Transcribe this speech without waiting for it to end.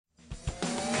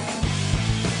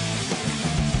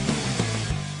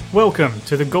Welcome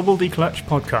to the Gobbledy Clutch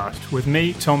podcast with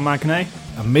me, Tom Magnay,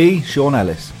 And me, Sean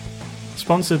Ellis.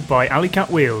 sponsored by Alleycat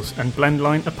Wheels and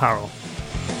Blendline Apparel.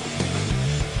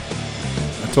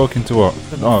 Talking to what?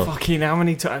 Oh, Fucking how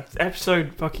many times?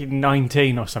 Episode fucking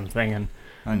 19 or something, and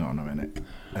hang on a minute.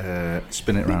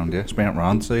 Spin it round, yeah? Spin it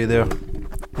round, so you're there.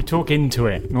 you talk into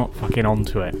it, not fucking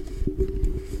onto it.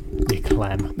 You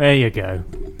clem. There you go.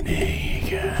 There you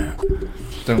go.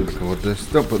 Don't record this.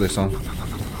 Don't put this on.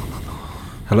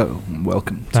 Hello, and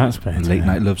welcome That's to better. Late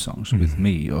Night Love Songs with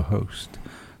me, your host,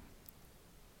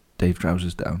 Dave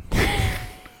Trousers Down.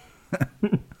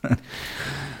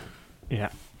 Yeah.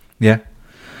 Yeah?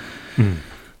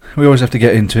 We always have to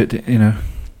get into it, you know.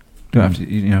 Don't have to,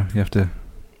 you know, you have to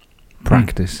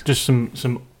practice. Just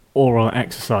some oral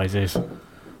exercises.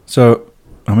 So,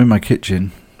 I'm in my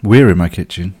kitchen. We're in my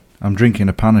kitchen. I'm drinking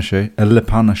a panache, Le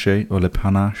Panache, or Le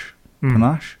Panache.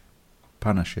 Panache?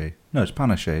 Panache. No, it's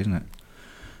panache, isn't it?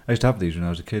 I used to have these when I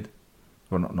was a kid.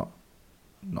 Well,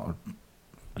 not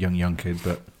a young kid,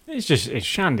 but... It's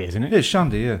shandy, isn't it? Yeah, it's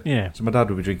shandy, yeah. Yeah. So my dad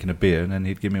would be drinking a beer, and then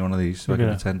he'd give me one of these, so I could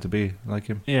Yeah. pretend to be like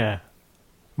him. Yeah.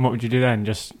 And what would you do then?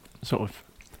 Just sort of...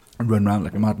 I'd run around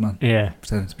like a madman, Yeah.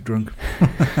 pretending to be drunk.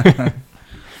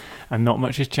 And not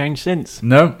much has changed since.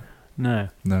 No,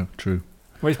 true.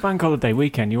 Well, it's bank holiday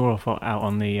weekend. You're off out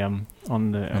on the And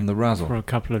the razzle. for a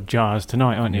couple of jars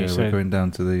tonight, aren't you? Yeah, we're going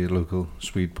down to the local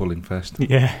Swede pulling fest.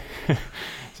 Yeah.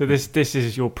 So this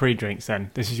is your pre-drinks then.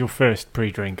 This is your first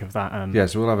pre-drink of that. Yeah,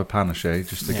 so we'll have a panache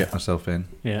just to Yeah. get myself in,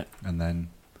 Yeah. and then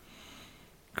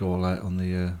go all out on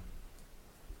the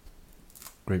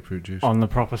grapefruit juice. On the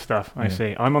proper stuff. I Yeah.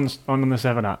 see. I'm on the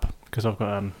 7-Up because I've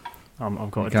got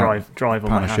I've got You a can't drive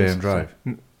on my panache hands. and drive.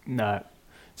 No,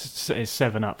 it's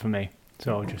 7-Up for me.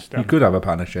 So I'll just You could have a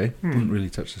panache. Wouldn't really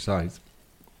touch the sides.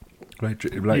 Like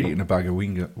You- eating a bag of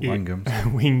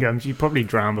Wingums. wing gums. You probably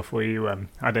drown before you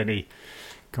had any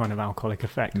kind of alcoholic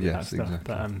effect with Yes, that stuff.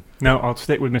 exactly. But no, I'll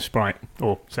stick with my Sprite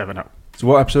or 7-Up. So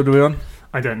what episode are we on?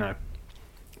 I don't know.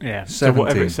 Yeah. So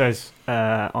whatever 17. it says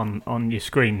on your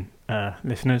screen,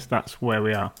 listeners, that's where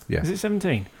we are. Yeah. Is it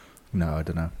 17? No, I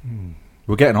don't know.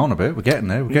 We're getting on a bit. We're getting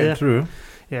there. We're getting Yeah. through.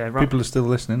 Yeah. Right. People are still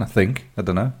listening, I think. I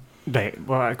don't know.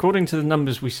 Well, according to the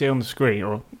numbers we see on the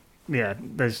screen,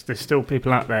 there's still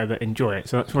people out there that enjoy it.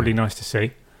 So that's really nice to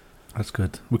see. That's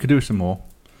good. We could do some more.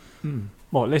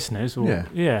 What, listeners? Or,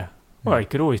 Yeah. Well, you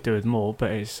could always do with more,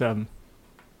 but it's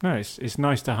it's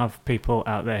nice to have people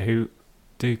out there who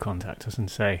do contact us and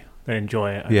say they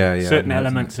enjoy it. And Yeah. certain no, it's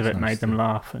elements of nice- it nice made them to-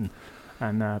 laugh,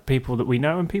 and people that we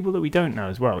know and people that we don't know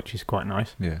as well, which is quite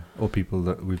nice. Yeah. Or people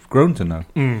that we've grown to know.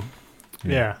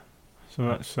 Yeah. So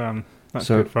that's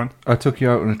So- good fun. I took you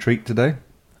out on a treat today.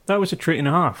 That was a treat and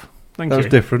a half. Thank That you.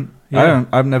 was different. Yeah.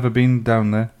 I've never been down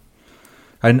there.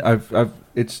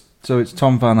 It's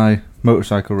Tom Van Eye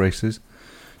motorcycle races.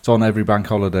 It's on every bank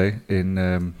holiday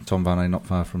in Tom Van Eye, not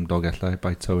far from Dolgellau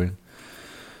by Towyn.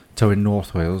 Towyn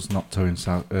North Wales, not Towyn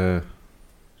South.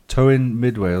 Towyn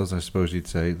Mid Wales, I suppose you'd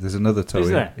say. There's another Towyn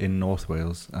there? in North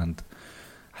Wales, and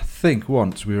I think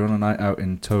once we were on a night out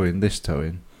in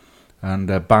Towyn, and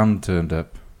a band turned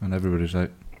up, and everybody's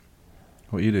like,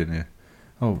 "What are you doing here?"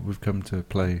 "Oh, we've come to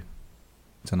play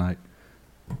tonight."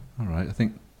 All right, I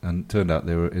think, and it turned out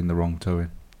they were in the wrong Towyn.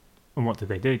 And what did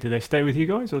they do? Did they stay with you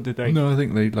guys, or did they? No, I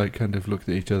think they kind of looked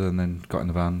at each other and then got in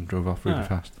the van and drove off really Ah.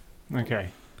 fast. Okay.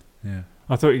 Yeah.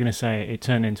 I thought you were going to say it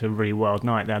turned into a really wild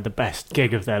night. They had the best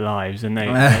gig of their lives, and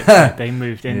they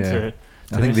moved into. Yeah.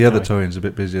 I this think the other Towyn. Towyn's a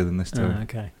bit busier than this Towyn.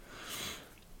 Okay.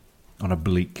 On a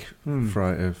bleak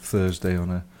Thursday on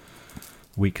a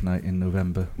weeknight in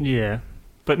November. Yeah,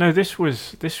 but no, this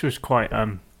was quite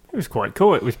it was quite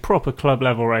cool. It was proper club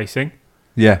level racing.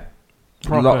 Yeah.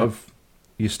 Proper. A lot of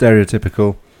your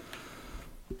stereotypical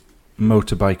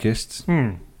motorbikeists.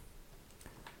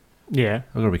 Yeah,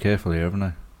 I've got to be careful here, haven't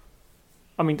I?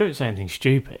 I mean, don't say anything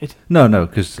stupid. No,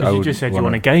 because You just said you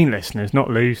want to gain listeners, not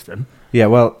lose them. Yeah,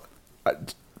 well,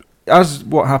 as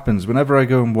what happens whenever I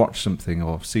go and watch something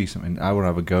or see something, I want to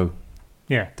have a go.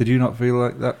 Yeah. Did you not feel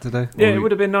like that today? Yeah, Or it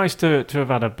would have been nice to have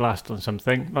had a blast on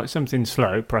something, like something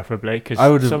slow, preferably, because I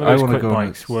would have. some of I those want to quick go on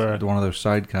bikes were. one of those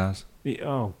sidecars,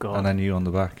 Oh god, and then you on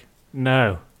the back.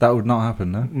 no, That would not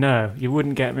happen, no. no, you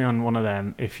wouldn't get me on one of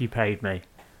them if you paid me.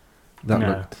 That No.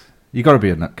 looked. You got to be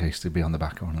a nutcase to be on the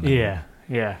back of one of them.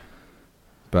 Yeah.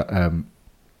 But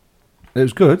it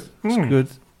was good. It's Mm. good.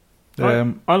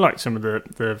 I like some of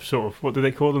the sort of, what do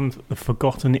they call them? The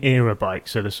forgotten era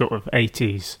bikes, so the sort of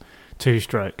 80s two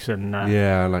strokes and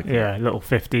yeah, I like. little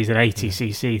 50s and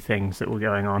 80cc things that were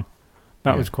going on.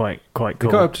 That Yeah. was quite They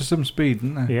cool. got up to some speed,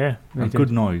 didn't they? Yeah, they And did.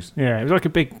 good noise. Yeah, it was like a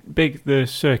big. The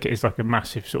circuit is like a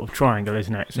massive sort of triangle,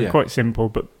 isn't it? So Yeah. quite simple,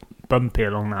 but bumpy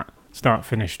along that start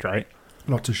finish straight.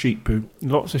 Lots of sheep poo.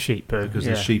 Lots of sheep poo. Because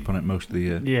yeah. there's sheep on it most of the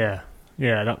year.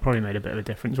 Yeah, that probably made a bit of a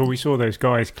difference. Well, we saw those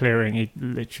guys clearing. He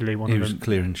literally one He of was them.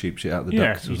 clearing sheep shit out of the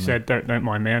Yeah, ducts, he wasn't said, "Don't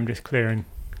mind me. I'm just clearing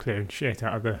shit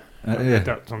out of the yeah.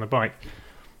 ducts on the bike."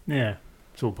 Yeah,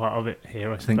 it's all part of it here,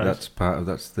 I I think suppose.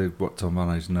 that's what Tom Van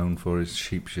is known for, is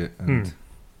sheep shit and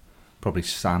probably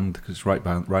sand, because it's right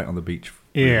on the beach.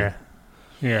 Yeah.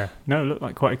 Yeah, no, it looked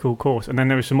like quite a cool course. And then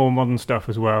there was some more modern stuff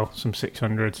as well, some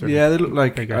 600s. Yeah, they look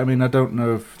like, bigger. I mean, I don't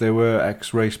know if they were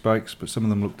ex-race bikes, but some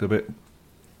of them looked a bit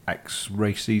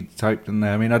ex-racy type, didn't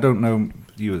they? I mean, I don't know,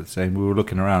 you were the same, we were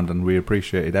looking around and we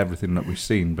appreciated everything that we've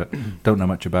seen, but don't know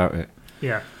much about it.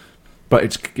 Yeah,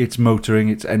 But it's motoring,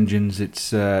 it's engines,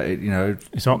 it's, you know,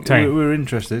 it's octane. we're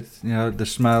interested, you know, the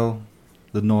smell,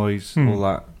 the noise, all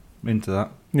that, into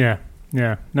that.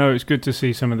 Yeah. No, it's good to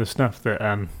see some of the stuff that,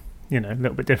 a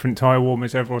little bit different tyre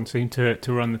warmers. Everyone seemed to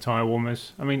run the tyre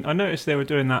warmers. I mean, I noticed they were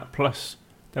doing that, plus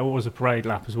there was a parade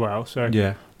lap as well, so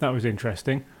Yeah, that was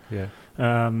interesting. yeah.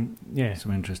 Yeah.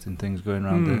 Some interesting things going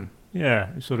around it. Yeah,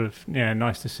 it's sort of,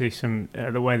 nice to see some,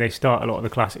 the way they start a lot of the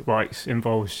classic bikes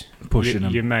involves Pushing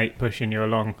them. your mate pushing you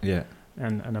along Yeah,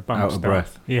 and a bump out of start.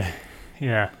 breath.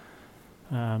 Yeah.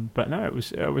 But no, it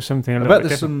was something a I little bet bit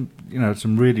there's different.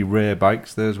 some really rare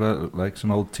bikes there as well, like some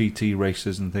old TT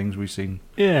racers and things. We've seen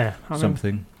Yeah, I mean,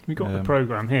 something. we got the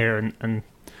program here, and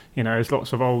there's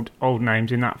lots of old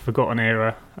names in that forgotten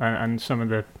era, and some of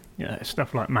the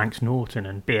stuff like Manx Norton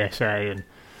and BSA and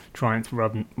Triumph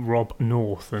Rob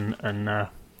North and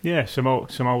some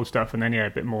old stuff, and then a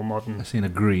bit more modern. I've seen a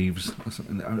Greaves or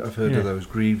something. I've heard of those.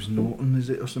 Greaves Norton, is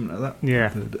it, or something like that?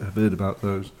 Yeah. I've heard about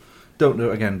those. Don't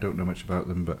know much about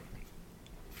them, but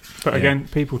Again,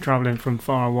 people travelling from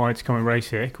far and wide to come and race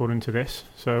here, according to this.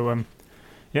 So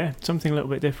something a little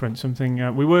bit different.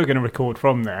 Something we were going to record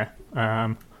from there,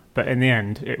 but in the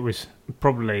end, it was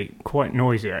probably quite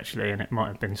noisy actually, and it might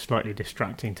have been slightly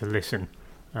distracting to listen.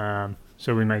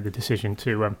 So we made the decision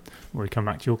to we come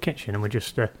back to your kitchen, and we're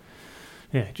just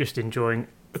enjoying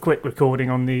a quick recording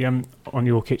on the on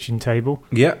your kitchen table.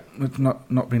 yeah, it's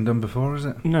not been done before, is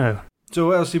it? No. So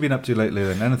what else have you been up to lately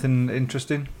then? Anything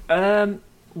interesting? I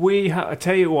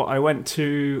tell you what, I went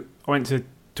to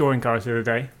touring cars the other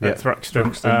day at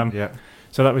Thruxton. Yeah.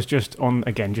 So that was just on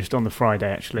the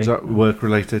Friday actually. Is that work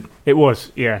related? It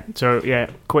was, yeah. So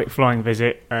quick flying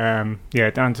visit. Down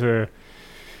to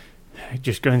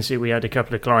just go and see. We had a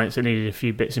couple of clients that needed a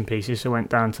few bits and pieces, so went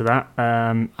down to that.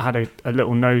 I had a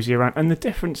little nosy around, and the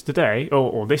difference today,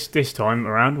 or this time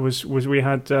around, was we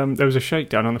had there was a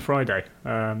shakedown on the Friday,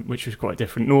 which was quite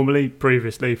different. Normally,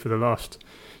 previously, for the last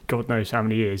God knows how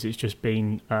many years, it's just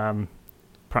been free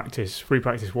practice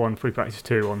 1, free practice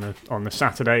 2 on the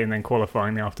Saturday, and then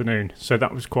qualifying the afternoon. So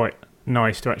that was quite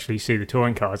nice to actually see the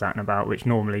touring cars out and about, which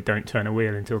normally don't turn a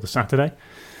wheel until the Saturday.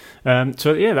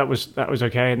 That was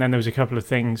okay. And then there was a couple of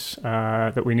things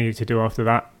that we needed to do after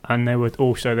that, and there was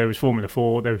Formula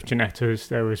 4, there was Ginettas,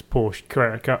 there was Porsche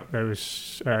Carrera Cup, there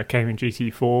was Cayman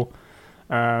GT4,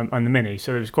 and the Mini.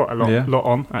 So there was quite a lot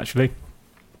on actually.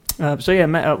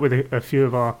 Met up with a few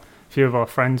of our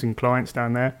friends and clients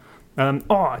down there.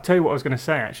 I tell you what I was going to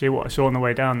say actually. What I saw on the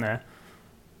way down there,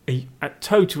 a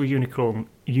total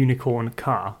unicorn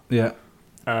car. Yeah.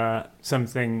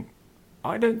 Something.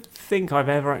 I don't think I've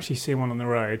ever actually seen one on the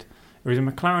road. It was a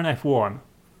McLaren F1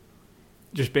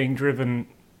 just being driven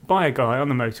by a guy on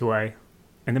the motorway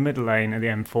in the middle lane of the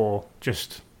M4,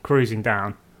 just cruising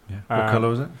down. Yeah. What colour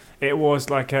was it? It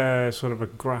was like a sort of a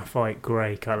graphite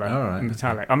grey colour, right.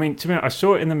 metallic. I mean, to me, I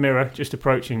saw it in the mirror just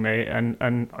approaching me, and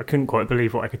I couldn't quite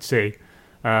believe what I could see.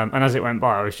 And as it went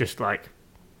by, I was just like,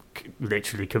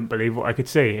 literally couldn't believe what I could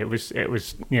see. It was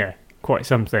quite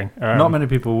something. Not many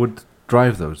people would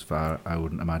drive those far, I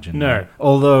wouldn't imagine. No.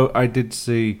 Although I did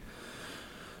see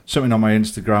something on my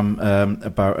Instagram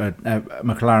about a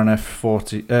McLaren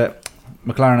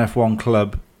McLaren F1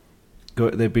 club.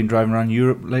 They've been driving around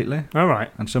Europe lately. All right.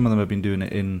 And some of them have been doing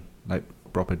it in like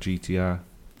proper GTR,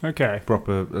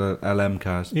 proper LM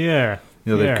cars. Yeah.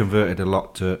 They've converted a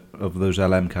lot of those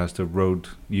LM cars to road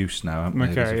use now, haven't they?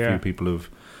 There's a few people who've.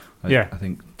 I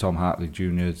think Tom Hartley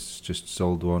Jr. has just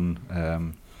sold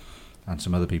one. And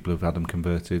some other people have had them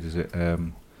converted. Is it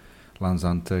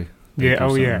Lanzante?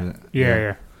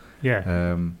 Yeah.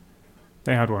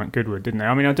 They had one at Goodwood, didn't they?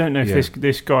 I mean, I don't know if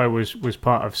this guy was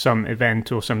part of some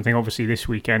event or something. Obviously, this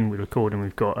weekend we record and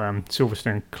we've got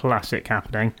Silverstone Classic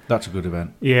happening. That's a good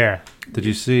event. Yeah. Did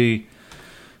you see?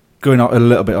 Going out a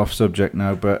little bit off subject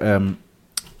now, but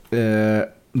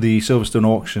the Silverstone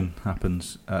auction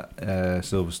happens at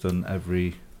Silverstone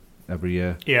every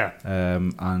year. Yeah.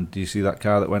 And do you see that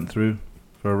car that went through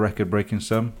for a record-breaking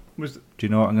sum? Do you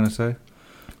know what I'm going to say?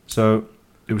 So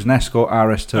it was an Escort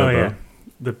RS Turbo. Oh, yeah.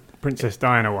 The Princess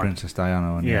Diana one. Princess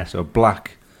Diana one, Yeah. So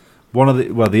black.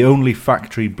 The only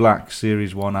factory black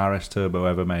Series 1 RS Turbo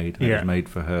ever made. It was made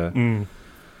for her. Mm.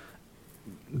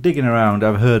 Digging around,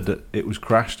 I've heard that it was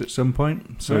crashed at some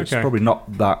point, so it's probably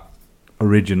not that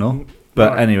original.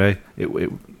 But anyway,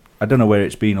 I don't know where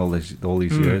it's been all these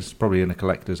years. Probably in a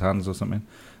collector's hands or something.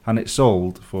 And it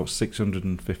sold for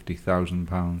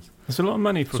 £650,000. That's a lot of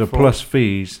money for. So plus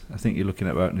fees, I think you're looking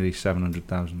at about nearly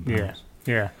 £700,000.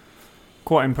 Yeah,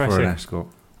 quite impressive for an Escort.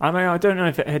 I mean, I don't know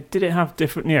if did it have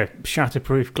different,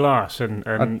 shatterproof glass and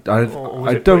I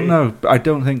don't know. I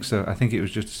don't think so. I think it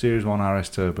was just a Series 1 RS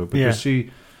Turbo because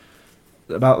she,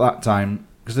 about that time,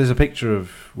 because there's a picture of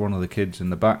one of the kids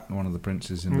in the back, one of the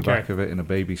princes in the back of it in a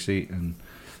baby seat, and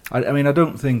I mean, I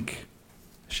don't think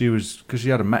she was, because she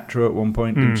had a Metro at one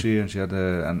point, didn't she? And she had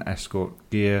an Escort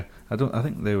gear. I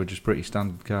think they were just pretty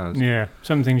standard cars. Yeah,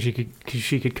 something she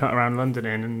could cut around London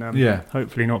in and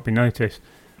hopefully not be noticed.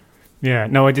 Yeah,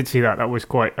 no, I did see that. That was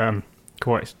quite a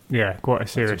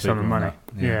serious sum of money.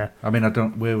 Yeah. I mean,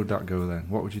 where would that go then?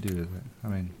 What would you do with it? I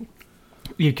mean,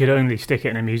 you could only stick it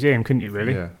in a museum, couldn't you?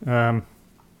 Really? Yeah.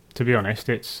 To be honest,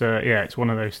 it's one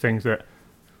of those things that,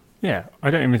 I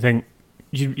don't even think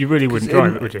you really wouldn't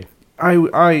drive it, would you?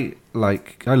 I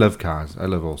love cars. I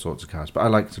love all sorts of cars, but I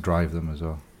like to drive them as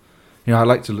well. I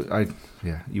like to.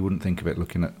 You wouldn't think of it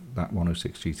looking at that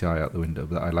 106 GTI out the window,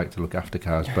 but I like to look after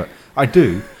cars. But I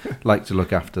do like to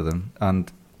look after them. And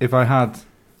if I had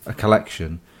a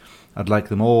collection, I'd like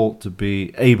them all to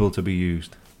be able to be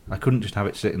used. I couldn't just have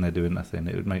it sitting there doing nothing.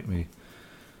 It would make me.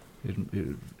 I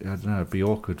don't know. It'd be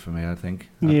awkward for me. I think.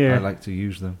 I like to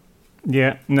use them.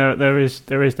 Yeah. No, there is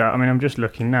that. I mean, I'm just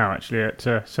looking now actually at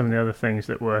some of the other things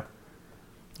that were.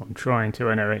 I'm trying to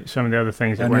anyway. Some of the other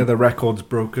things. Any other records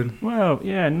broken? Well,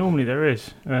 yeah. Normally there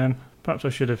is. Perhaps I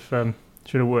should have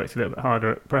worked a little bit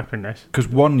harder at prepping this. Because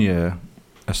one year,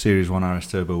 a Series 1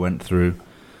 RS Turbo went through,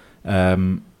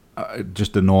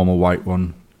 just a normal white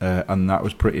one, and that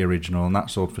was pretty original, and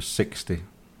that sold for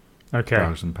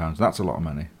 £60,000. That's a lot of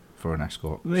money for an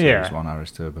Escort Series 1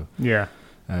 RS Turbo. Yeah.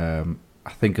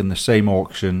 I think in the same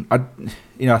auction, I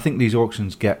think these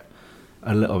auctions get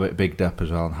a little bit bigged up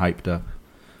as well and hyped up.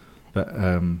 But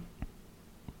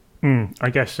I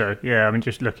guess so. Yeah, I mean,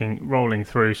 just rolling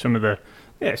through some of the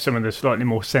slightly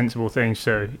more sensible things.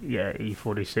 So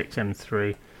E46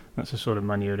 M3. That's the sort of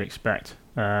money you'd expect.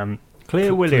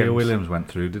 Clear Williams went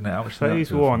through, didn't it?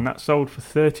 Phase 1 that sold for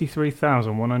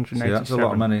 £33,187. That's a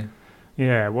lot of money.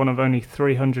 Yeah, one of only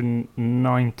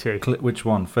 390. Which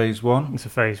one? Phase 1? It's a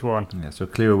Phase 1. Yeah, so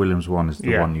Clear Williams 1 is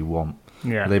the one you want.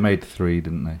 Yeah. They made 3,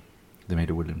 didn't they? They made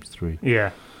a Williams 3.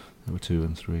 Yeah. There were 2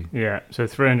 and 3. Yeah, so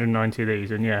 390 of these,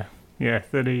 and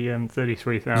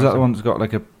 33,000. Is that the one that's got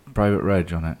like a private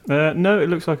reg on it? No, it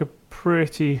looks like a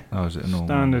pretty is it a normal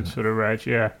standard sort of reg,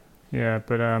 yeah.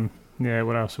 But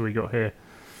what else have we got here?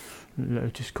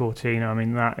 Lotus Cortina, I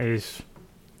mean, that is,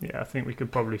 I think we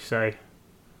could probably say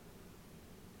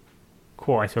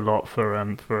quite a lot for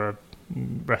a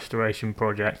restoration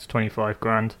project, 25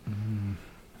 grand.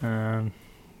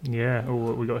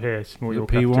 What we got here is more your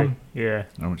P1. Yeah.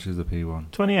 How much is the P1?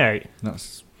 28.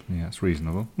 That's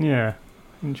reasonable. Yeah,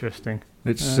 interesting.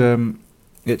 It's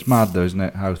mad though, isn't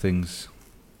it? How things.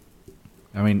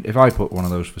 I mean, if I put one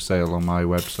of those for sale on my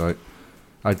website,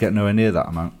 I'd get nowhere near that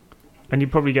amount. And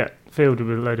you'd probably get fielded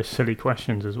with a load of silly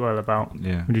questions as well about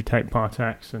would you take Part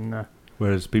X and.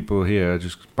 Whereas people here are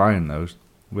just buying those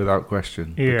without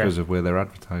question because of where they're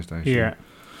advertised. I assume. Yeah.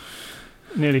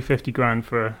 Nearly 50 grand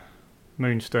for a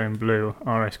Moonstone Blue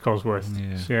RS Cosworth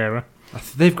Sierra.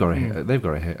 They've got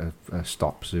to hit a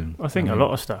stop soon. I think a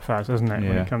lot of stuff has, hasn't it,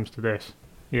 when it comes to this?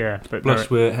 Yeah. But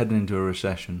plus, we're heading into a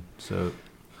recession, so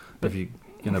if you're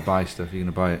going to buy stuff, you're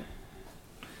going to buy it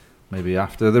maybe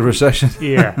after the recession.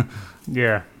 Yeah.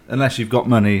 Unless you've got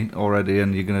money already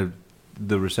and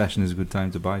the recession is a good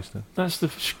time to buy stuff. That's the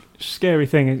scary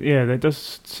thing. Is, there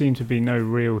does seem to be no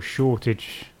real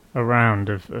shortage around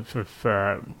of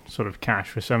sort of cash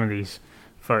for some of these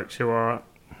folks who are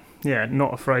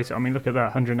not afraid to, I mean, look at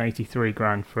that, 183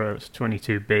 grand for a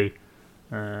 22B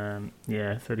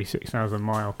 36,000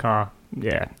 mile car.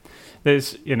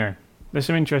 There's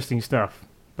some interesting stuff,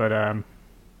 but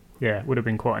it would have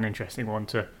been quite an interesting one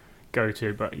to go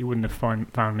to, but you wouldn't have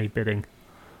found me bidding.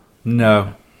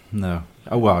 No.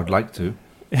 Oh well, I'd like to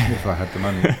if I had the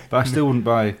money, but I still wouldn't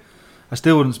buy. I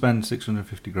still wouldn't spend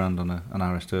 650 grand on an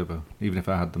RS Turbo, even if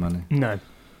I had the money. No.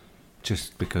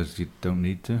 just because you don't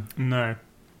need to. No.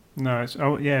 It's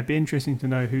it'd be interesting to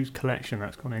know whose collection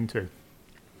that's gone into.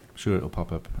 Sure, it'll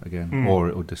pop up again, or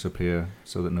it'll disappear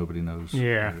so that nobody knows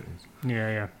where it is.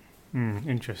 Yeah.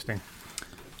 Interesting.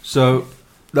 So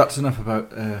that's enough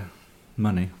about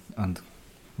money and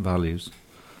values.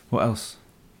 What else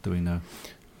do we know?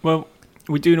 Well,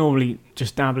 we do normally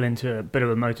just dabble into a bit of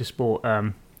a motorsport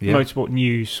motorsport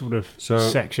news sort of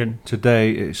section.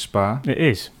 Today it's Spa. It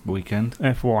is weekend.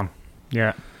 F1.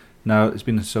 Yeah. Now it's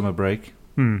been a summer break,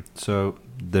 so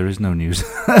there is no news.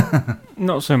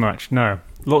 Not so much, no.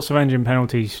 Lots of engine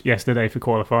penalties yesterday for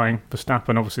qualifying.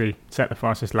 Verstappen obviously set the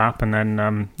fastest lap, and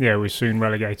then was soon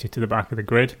relegated to the back of the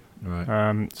grid.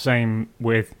 Right. Same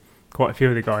with quite a few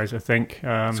of the guys, I think.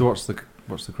 So what's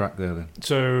the crack there then?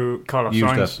 So Carlos Used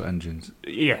Sainz, up engines.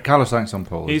 Yeah. Carlos Sainz on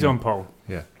pole. He's on pole.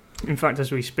 Yeah. In fact,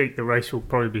 as we speak, the race will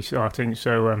probably be starting.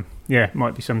 So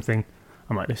might be something.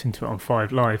 I might listen to it on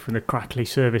 5 Live from the crackly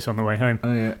service on the way home.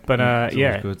 Oh yeah. But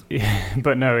good.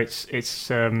 But no, it's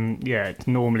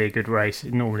normally a good race.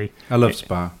 I love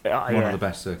Spa. One of the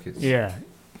best circuits. Yeah.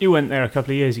 You went there a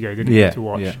couple of years ago, didn't you, to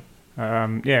watch?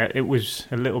 Yeah. It was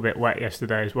a little bit wet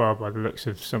yesterday as well by the looks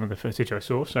of some of the footage I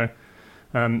saw. So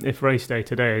if race day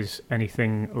today is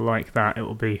anything like that, it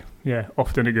will be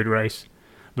often a good race.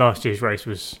 Last year's race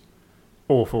was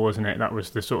awful, wasn't it? That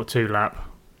was the sort of 2-lap.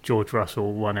 George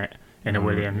Russell won it in a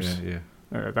Williams.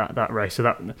 That race. So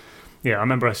I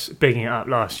remember us bigging it up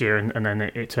last year, and then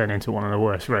it turned into one of the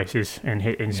worst races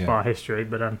in Spa history.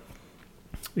 But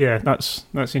that's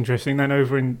interesting. Then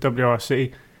over in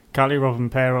WRC, Kalle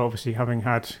Rovanperä, obviously having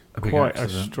had quite a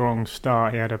strong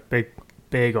start. He had a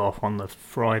big off on the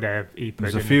Friday of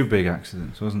Ypres. There's a few big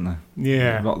accidents, wasn't there?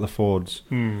 Yeah. A lot of the Fords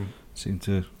seem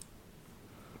to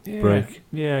break.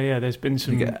 Yeah. There's been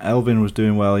some. Elvin was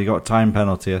doing well. He got a time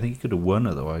penalty. I think he could have won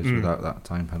otherwise without that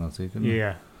time penalty, couldn't he?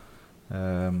 Yeah.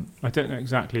 I don't know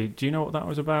exactly. Do you know what that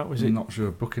was about? Was I'm not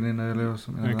sure. Booking in early or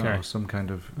something like that, or some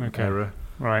kind of error.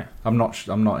 Right. I'm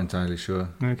not entirely sure.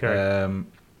 Okay.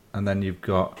 And then you've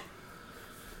got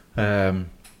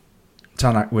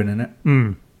Tanak winning it,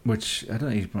 which I don't know.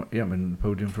 He hasn't been on the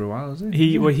podium for a while, has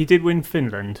he? He did win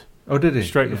Finland. Oh, did he?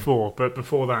 Straight before, but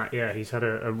before that, he's had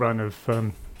a run of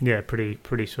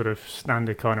pretty sort of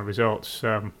standard kind of results.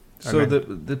 So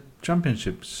the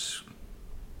championships.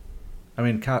 I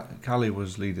mean, Kalle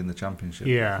was leading the championship.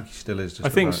 Yeah, I think he still is. I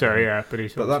think so. Yeah,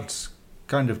 but that's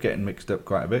kind of getting mixed up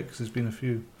quite a bit because there's been a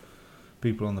few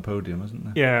people on the podium, hasn't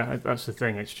there? Yeah, that's the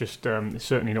thing. It's just it's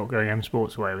certainly not going M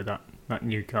Sports way with that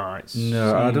new car. I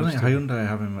don't think Hyundai are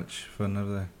having much fun, have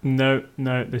they? No.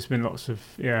 There's been lots of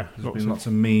lots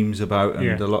of memes about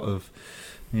and a lot of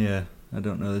I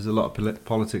don't know. There's a lot of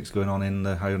politics going on in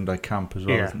the Hyundai camp as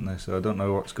well, isn't there? So I don't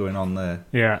know what's going on there.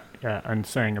 Yeah, and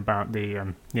saying about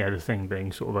the the thing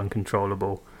being sort of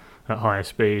uncontrollable at higher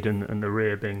speed and the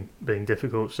rear being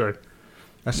difficult. So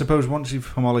I suppose once you've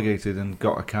homologated and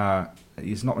got a car,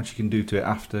 there's not much you can do to it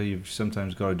after. You've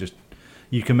sometimes got to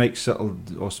you can make subtle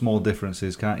or small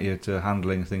differences, can't you, to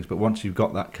handling things. But once you've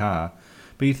got that car,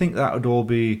 but you think that would all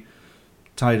be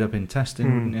tied up in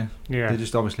testing, wouldn't you? Yeah. They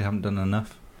just obviously haven't done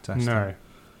enough testing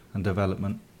and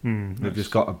development. They've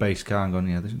just got a base car and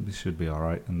gone, this should be all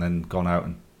right, and then gone out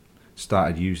and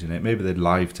started using it. Maybe they're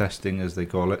live testing, as they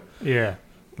call it. Yeah.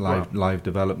 Live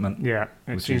development. Yeah.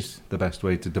 Which is the best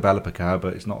way to develop a car,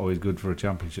 but it's not always good for a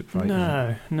championship fight.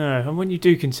 No. And when you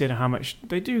do consider how much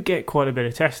they do get quite a bit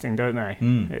of testing, don't they?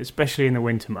 Especially in the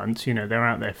winter months. They're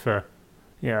out there for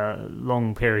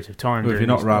long periods of time. Well, if you're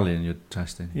not rallying, you're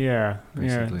testing. Yeah,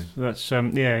 basically. So that's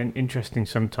interesting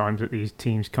sometimes that these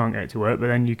teams can't get to work. But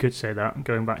then you could say that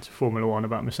going back to Formula One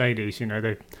about Mercedes,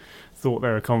 they thought they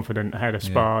were confident ahead of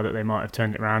Spa that they might have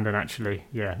turned it around, and actually,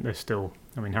 they're still.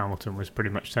 I mean, Hamilton was pretty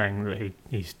much saying that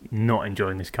he's not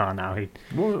enjoying this car now.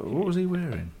 What was he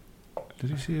wearing? Did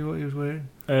you see what he was wearing?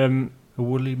 A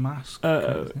woolly mask. Kind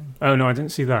of thing? Oh no, I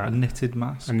didn't see that. A knitted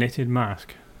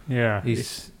mask. Yeah.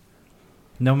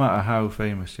 No matter how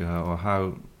famous you are or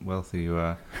how wealthy you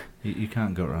are, you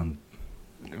can't go around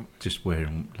just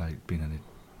wearing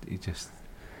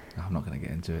I'm not going to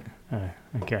get into it.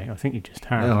 Okay, I think you just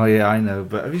have. Oh yeah, I know.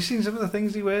 But have you seen some of the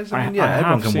things he wears? I mean,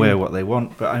 everyone can wear what they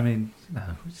want, but I mean, no,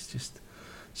 it's just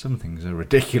some things are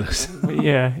ridiculous.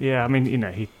 yeah. I mean,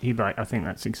 he I think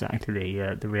that's exactly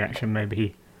the reaction.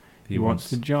 Maybe he wants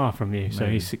the jar from you, so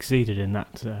he's succeeded in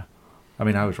that. I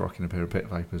mean, I was rocking a pair of Pit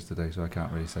Vipers today, so I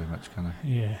can't really say much, can I?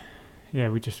 Yeah.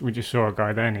 We just saw a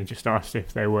guy there, and he just asked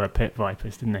if they were Pit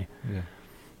Vipers, didn't he? Yeah.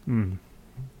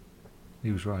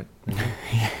 He was right.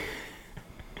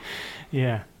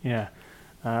 Yeah.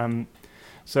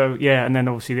 So yeah, and then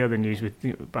obviously the other news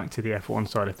with back to the F1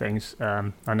 side of things.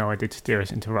 I know I did steer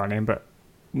us into rallying, but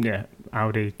yeah,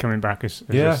 Audi coming back as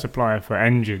Yeah. a supplier for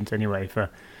engines anyway.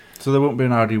 So there won't be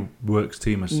an Audi Works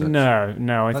team as such.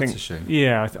 No, I That's think a shame.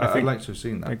 yeah, I I'd think like to have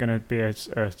seen they're that. going to be a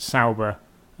Sauber.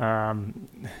 What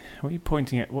are you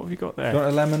pointing at? What have you got Do you there? want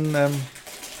a lemon?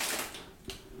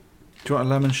 Do you want a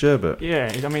lemon sherbet?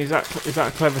 Yeah, I mean, is that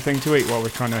a clever thing to eat while we're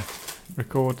trying to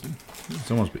record?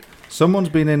 Someone's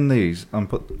been in these and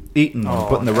eaten them, Oh,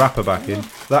 putting the wrapper back in.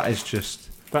 That is just.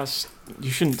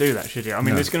 You shouldn't do that, should you? I mean,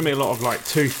 No. there's going to be a lot of like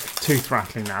tooth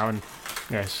rattling now, and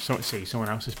yeah, someone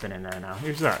else has been in there now.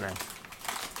 Who's that then?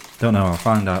 Don't know. I'll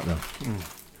find out though.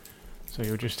 So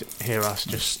you'll just hear us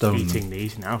just Stone them. eating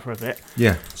these now for a bit.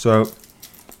 Yeah. So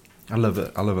I love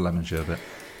it. I love a lemon sherbet.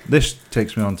 This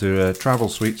takes me on to travel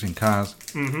sweets in cars.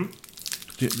 Mm-hmm.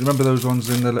 Do you remember those ones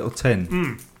in the little tin?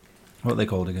 Mm. What are they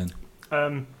called again?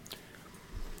 Travel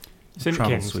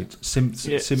Travel Simpkins. sweets.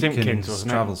 Simpkins, Simpkins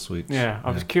wasn't it? travel sweets. Yeah,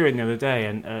 I was queuing the other day,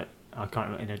 and I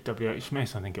can't remember, in a WH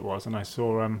Smith, I think it was, and I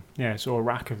saw a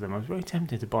rack of them. I was very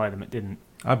tempted to buy them. It didn't.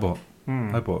 I bought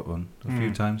Mm. one a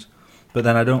few times, but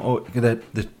then I don't.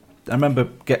 I remember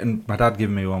getting my dad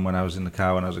giving me one when I was in the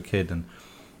car when I was a kid, and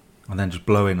then just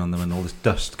blowing on them and all this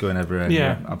dust going everywhere. And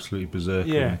Yeah. you're absolutely berserk.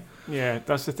 Yeah. with me. Yeah,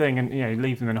 that's the thing, and you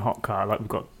leave them in a hot car like we've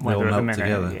got They all weather at the melt minute.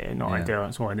 together. Yeah, not Yeah. ideal.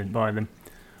 That's why I didn't buy them.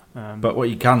 But what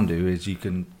you can do is you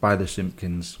can buy the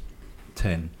Simpkins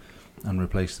tin and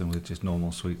replace them with just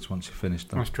normal sweets once you've finished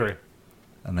them, that's true.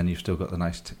 and then you've still got the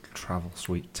nice travel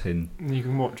sweet tin. You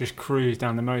can just cruise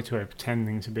down the motorway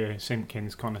pretending to be a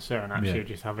Simpkins connoisseur and actually Yeah.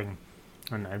 just having,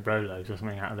 I don't know, Rolos or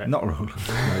something out of it. Not rollers.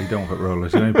 No, you don't put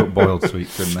rollers. You only put boiled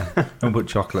sweets in there. Don't put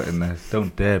chocolate in there.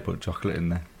 Don't dare put chocolate in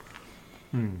there.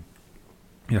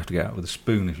 You have to get out with a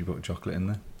spoon if you put chocolate in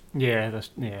there. Yeah,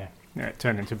 yeah, it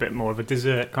turned into a bit more of a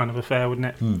dessert kind of affair, wouldn't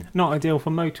it? Not ideal for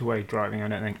motorway driving, I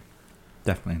don't think.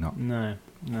 Definitely not. No.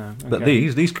 But okay.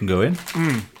 these can go in.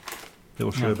 Mm.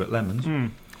 Little sherbet lemons.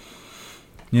 Mm.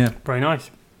 Yeah. Very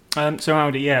nice. So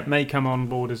Audi, may come on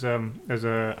board as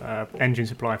a engine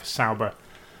supplier for Sauber,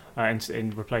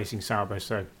 in replacing Sauber.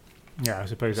 So, yeah, I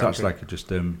suppose So that's like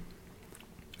just a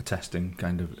testing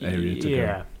kind of area to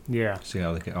go. Yeah. See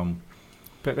how they get on.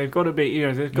 But they've got to be,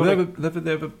 they've got Have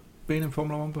they ever been in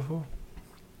Formula 1 before?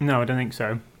 No, I don't think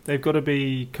so. They've got to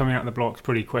be coming out of the blocks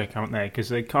pretty quick, haven't they? Because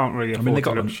they can't really afford they to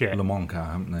got look a shit. Le Mans car,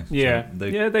 haven't they? Yeah. So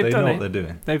they They've done know it. what they're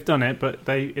doing. They've done it, but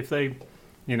if they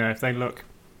look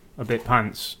a bit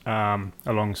pants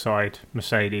alongside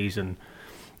Mercedes and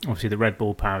obviously the Red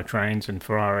Bull powertrains and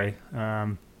Ferrari,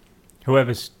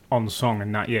 whoever's on song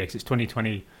in that year, because it's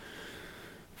 2024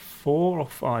 or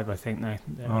 5, I think.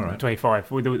 All right. 25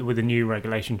 with the new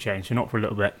regulation change, so not for a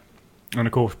little bit. And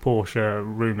of course, Porsche are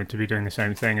rumoured to be doing the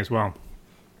same thing as well.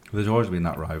 There's always been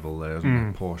that rival there, hasn't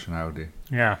there? Porsche and Audi.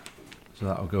 Yeah. So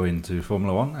that'll go into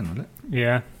Formula 1 then, will it?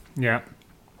 Yeah.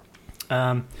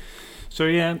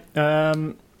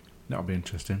 That'll be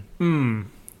interesting.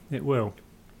 It will.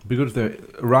 It'd be good if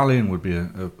rallying would be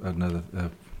another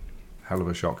hell of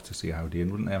a shock to see Audi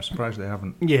in, wouldn't they? I'm surprised they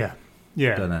haven't Yeah.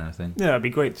 done anything. Yeah, it'd be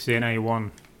great to see an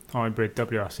A1 hybrid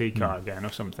WRC car again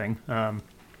or something.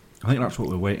 I think that's what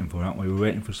we're waiting for, aren't we? We're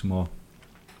waiting for some more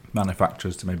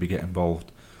manufacturers to maybe get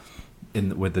involved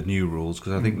with the new rules,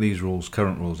 because I think these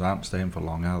current rules, aren't staying for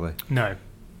long, are they? No.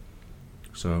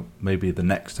 So maybe the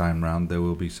next time round there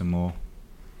will be some more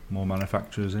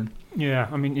manufacturers in. Yeah,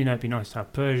 I mean, it'd be nice to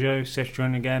have Peugeot,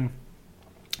 Citroën again.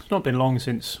 It's not been long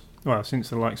since the likes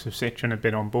of Citroën have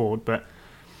been on board, but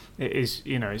it is,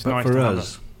 it's But nice for to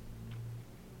us,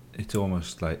 it's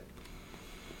almost like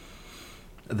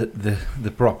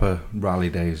the proper rally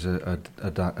days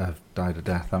have died a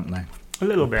death, haven't they? a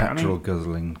little bit. Petrol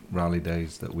guzzling rally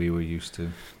days that we were used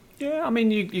to. Yeah, I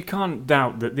mean, you can't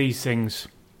doubt that these things,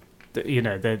 that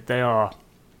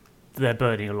they're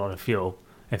burning a lot of fuel.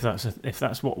 If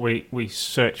that's what we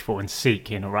search for and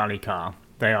seek in a rally car,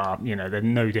 they are. They're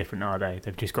no different, are they?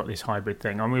 They've just got this hybrid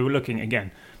thing. And we were looking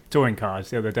again, touring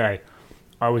cars the other day.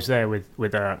 I was there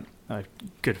with a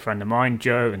good friend of mine,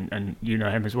 Joe, and you know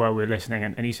him as well. We were listening,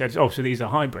 and he said, "Oh, so these are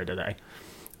hybrid, are they?"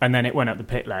 And then it went up the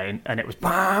pit lane, and it was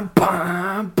bam,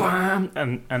 bam, bam,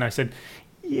 and I said,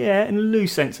 "Yeah, in a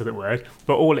loose sense of the word,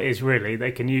 but all it is really,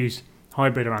 they can use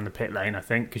hybrid around the pit lane, I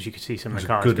think, because you could see some of the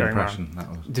cars good going impression, around." that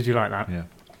was. Did you like that? Yeah.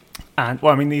 And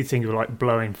well, I mean, these things were like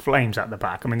blowing flames at the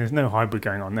back. I mean, there's no hybrid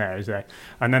going on there, is there?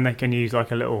 And then they can use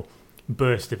like a little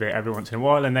burst of it every once in a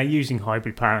while, and they're using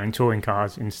hybrid power in touring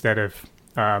cars instead of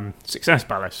success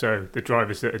ballast. So the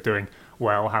drivers that are doing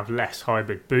well have less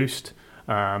hybrid boost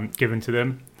given to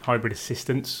them, hybrid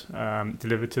assistance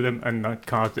delivered to them, and the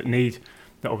cars that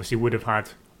obviously would have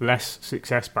had less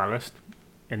success ballast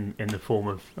in the form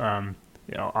of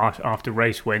after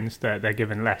race wins, they're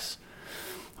given less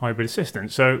hybrid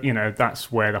assistance. So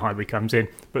that's where the hybrid comes in.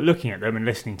 But looking at them and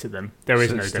listening to them, there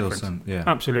is no difference.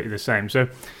 Absolutely the same. So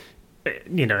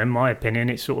in my opinion,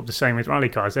 it's sort of the same with rally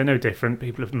cars. They're no different.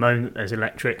 People have moaned that there's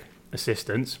electric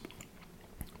assistance,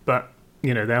 but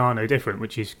they are no different,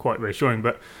 which is quite reassuring.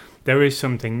 But there is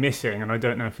something missing, and I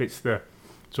don't know if it's the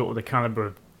sort of the caliber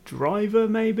of driver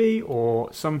maybe,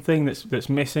 or something that's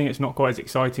missing. It's not quite as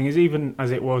exciting as even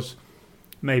as it was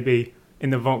maybe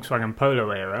in the Volkswagen Polo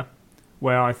era,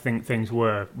 where I think things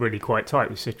were really quite tight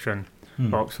with Citroën,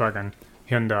 Volkswagen,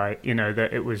 Hyundai.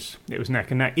 That it was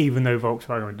neck and neck, even though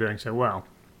Volkswagen were doing so well.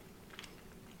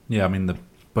 Yeah, I mean the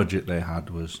budget they had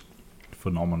was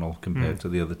phenomenal compared to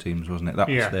the other teams, wasn't it? That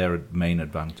was their main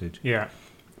advantage. Yeah.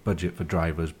 Budget for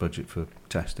drivers, budget for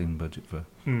testing, budget for...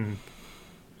 And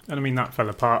I mean, that fell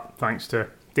apart thanks to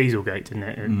Dieselgate, didn't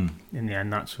it? In the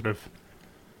end, that sort of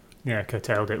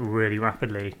curtailed it really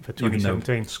rapidly for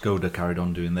 2017. Even though Skoda carried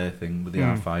on doing their thing with the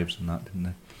R5s and that, didn't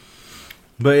they?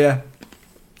 But yeah.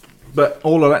 But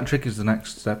all electric is the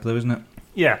next step, though, isn't it?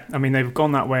 Yeah, I mean, they've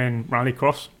gone that way in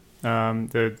Rallycross.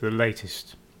 The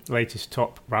latest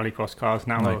top Rallycross cars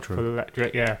now are full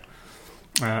electric,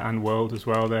 and World as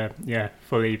well. They're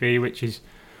full EV, which is,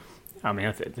 I mean,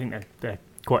 I think they're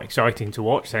quite exciting to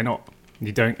watch. They're not,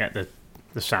 you don't get the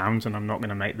sounds, and I'm not going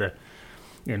to make the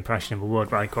impression of a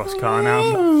World Rallycross car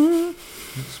now.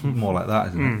 It's more like that,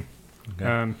 isn't it?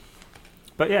 Okay.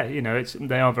 But yeah,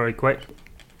 they are very quick.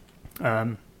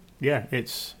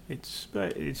 It's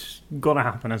got to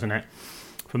happen, hasn't it?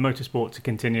 For motorsport to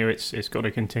continue, it's got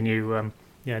to continue,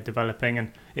 developing,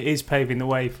 and it is paving the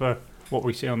way for what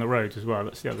we see on the roads as well.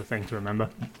 That's the other thing to remember.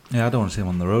 Yeah, I don't want to see them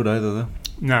on the road either, though.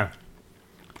 No.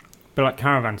 But like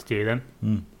caravans to you, then?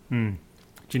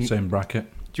 Same bracket.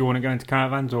 Do you want to go into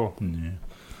caravans, or? Yeah.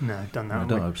 No, done that.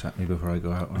 Don't upset me before I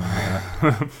go out.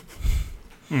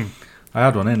 I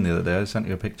had one in the other day. I sent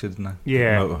you a picture, didn't I?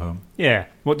 Yeah. Motorhome. Yeah.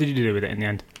 What did you do with it in the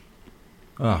end?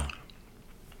 Oh,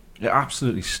 it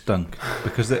absolutely stunk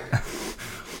because they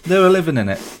were living in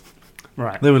it.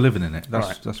 Right. They were living in it.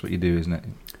 That's what you do, isn't it?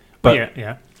 But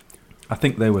yeah. I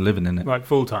think they were living in it. Like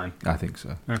full time? I think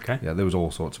so. Okay. Yeah, there was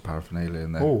all sorts of paraphernalia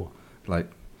in there. Oh.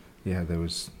 There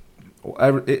was...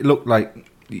 It looked like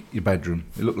your bedroom.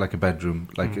 It looked like a bedroom,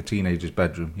 like a teenager's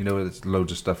bedroom. There's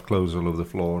loads of stuff, clothes all over the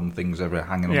floor and things everywhere,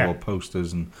 hanging on the wall,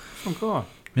 posters and... Oh, God.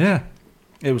 Yeah.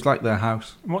 It was like their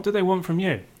house. What do they want from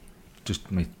you?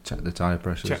 Just me check the tyre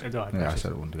pressures. Check the tyre pressures. Yeah, I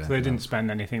said I wouldn't do that. So they didn't spend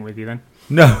anything with you then?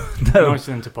 No. Nice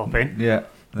of them to pop in. Yeah,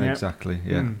 exactly,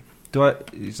 yeah.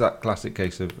 Is that classic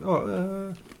case of,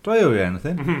 do I owe you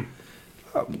anything? Mm-hmm.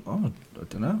 I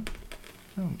don't know.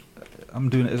 I'm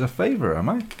doing it as a favour, am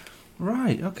I?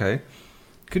 Right, okay.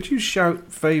 Could you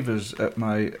shout favours at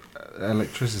my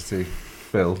electricity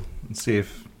bill and see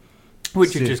if...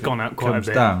 Which has just gone out quite a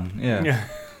bit. Comes down, yeah.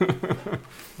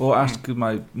 Or ask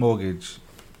my mortgage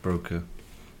broker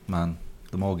man,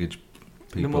 the mortgage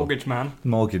people. The mortgage man.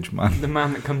 Mortgage man. The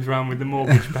man that comes around with the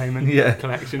mortgage payment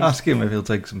collections. Ask him if he'll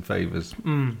take some favours.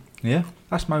 Yeah?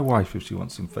 Ask my wife if she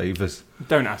wants some favours.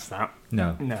 Don't ask that.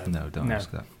 No, don't ask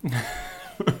that.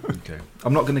 Okay.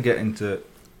 I'm not going to get into...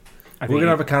 We're going to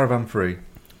have a caravan free.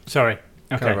 Sorry.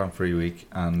 Okay. Caravan free week,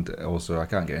 and also I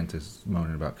can't get into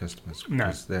moaning about customers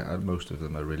because most of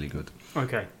them are really good.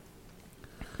 Okay.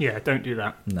 Yeah, don't do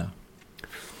that. No.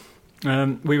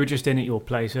 We were just in at your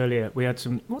place earlier. We had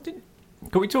some...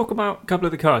 Can we talk about a couple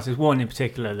of the cars? There's one in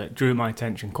particular that drew my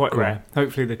attention. Quite rare.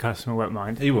 Hopefully the customer won't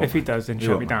mind. He won't. If he does, then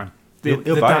shut me down.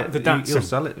 He'll buy it. The Datsun. He'll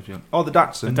sell it if you want. Oh, the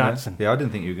Datsun. The Datsun. Yeah, I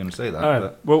didn't think you were going to say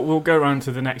that. We'll go round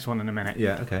to the next one in a minute.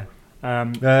 Yeah, okay.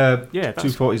 That's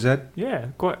 240Z. Yeah,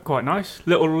 quite nice.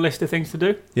 Little list of things to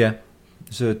do. Yeah.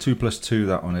 It's a 2+2,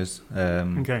 that one is.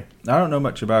 Okay. I don't know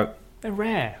much about... They're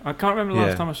rare. I can't remember the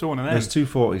last time I saw one of them. There's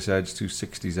 240Zs,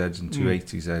 260Zs and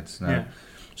 280Zs. Now,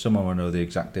 someone will know the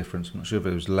exact difference. I'm not sure if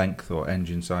it was length or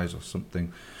engine size or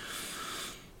something.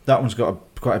 That one's got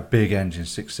quite a big engine,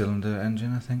 6-cylinder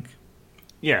engine, I think.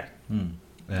 Yeah.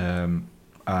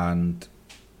 And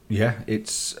yeah,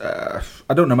 it's...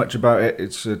 I don't know much about it.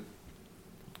 It's a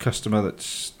customer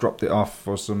that's dropped it off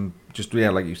for some...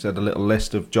 like you said, a little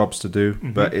list of jobs to do.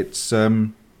 Mm-hmm. But it's...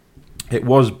 It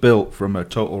was built from a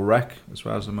total wreck, as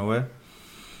far as I'm aware.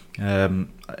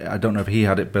 I don't know if he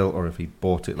had it built or if he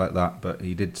bought it like that, but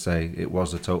he did say it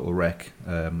was a total wreck,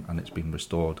 and it's been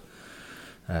restored.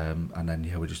 And then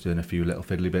we're just doing a few little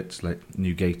fiddly bits, like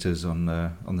new gaiters on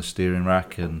the steering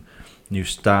rack and new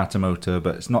starter motor,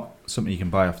 but it's not something you can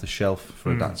buy off the shelf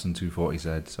for a Datsun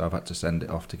 240Z, so I've had to send it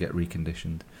off to get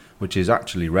reconditioned, which is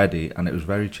actually ready, and it was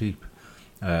very cheap.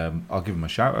 I'll give them a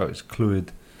shout out. It's Clwyd.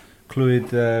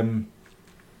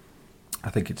 I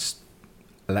think it's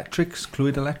Electrics.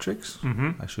 Clwyd Electrics.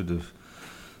 Mm-hmm. I should have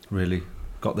really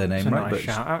got their name It's a right. nice But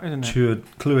shout out, isn't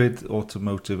it? Clwyd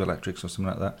Automotive Electrics or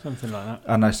something like that. Something like that.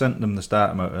 And I sent them the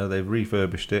starter motor. They've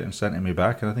refurbished it and sent it me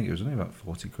back. And I think it was only about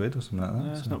 40 quid or something like that.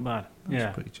 That's so not bad. that's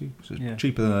Yeah. pretty cheap. So it's Yeah.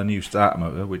 cheaper than a new starter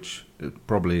motor, which it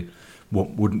probably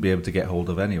wouldn't be able to get hold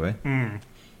of anyway. Mm.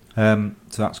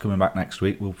 So that's coming back next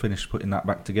week. We'll finish putting that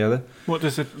back together. What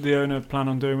does the owner plan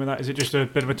on doing with that? Is it just a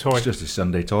bit of a toy? It's just a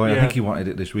Sunday toy. I Yeah. think he wanted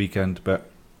it this weekend,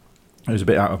 but it was a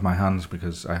bit out of my hands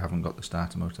because I haven't got the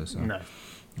starter motor. So, No.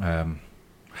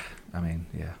 I mean,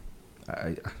 yeah,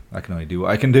 I can only do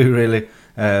what I can do, really.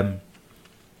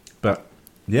 But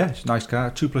yeah, it's a nice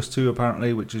car. 2+2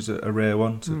 apparently, which is a rare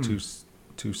one. So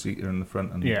two-seater in the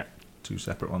front and Yeah. two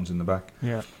separate ones in the back.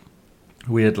 Yeah.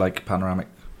 Weird, like panoramic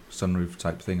sunroof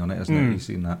type thing on it, hasn't it? You've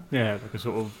seen that? Yeah, like a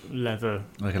sort of leather,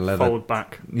 Like a leather, fold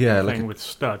back yeah, thing like with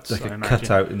studs. a I imagine.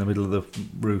 cutout in the middle of the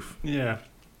roof. Yeah.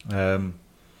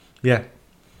 Yeah.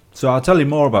 So I'll tell you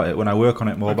more about it when I work on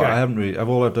it more. But Okay. I haven't really.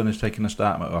 All I've done is taken the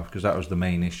start motor off because that was the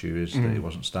main issue, is that Mm. it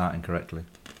wasn't starting correctly.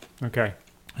 Okay.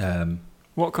 I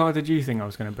What car did you think I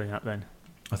was going to bring up then?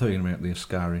 thought you were going to bring up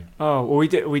the Ascari. Oh, well, we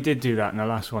did do that in the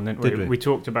last one, didn't we? Did we? We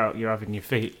talked about you having your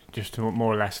feet just to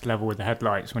more or less level with the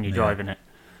headlights when you're Yeah. driving it.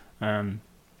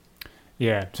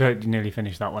 Yeah, so you nearly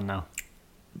finished that one now.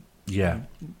 Yeah,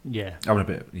 Yeah. I'm a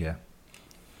bit. Yeah,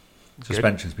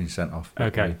 suspension's been sent off. But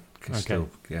Okay. it's still,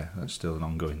 yeah, that's still an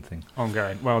ongoing thing.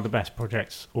 Ongoing. Well, the best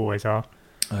projects always are.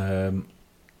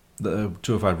 The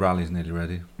 205 Rally's nearly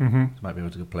ready. Mm-hmm. Might be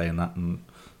able to play in that in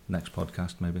next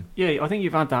podcast, maybe. Yeah, I think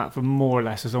you've had that for more or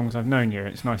less as long as I've known you.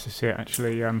 It's nice to see it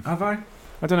actually. Have I?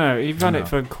 I don't know. You've had No. it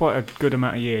for quite a good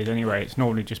amount of years anyway. It's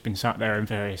normally just been sat there in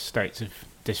various states of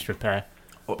disrepair.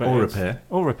 Or But it's- repair.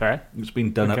 Or repair. It's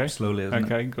been done Okay. up slowly,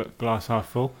 hasn't it? Okay, glass half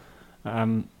full.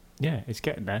 Yeah, it's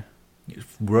getting there. It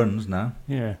runs now.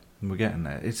 Yeah. And we're getting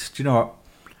there. Do you know what?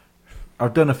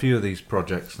 I've done a few of these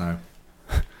projects now,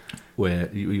 where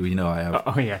you know I have.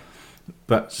 Oh, yeah.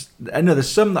 But I know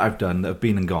there's some that I've done that have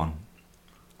been and gone,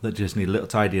 that just need a little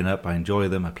tidying up. I enjoy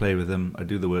them. I play with them. I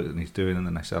do the work that needs doing, and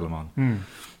then I sell them on. Mm.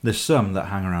 There's some that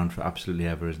hang around for absolutely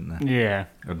ever, isn't there? Yeah,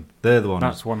 And they're the ones.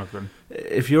 that's one of them.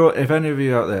 If any of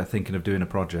you out there thinking of doing a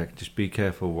project, just be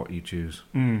careful what you choose.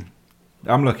 Mm.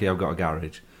 I'm lucky I've got a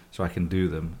garage, so I can do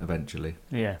them eventually.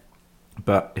 Yeah.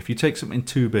 But if you take something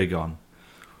too big on,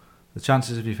 the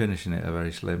chances of you finishing it are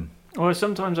very slim. Well,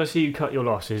 sometimes I see you cut your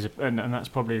losses, and that's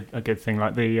probably a good thing.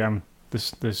 Like the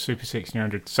Super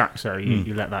 1600 Saxo,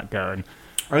 you let that go, and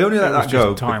I only let It was that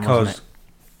go just time, because wasn't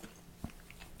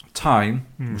time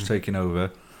was taking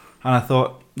over, and I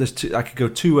thought I could go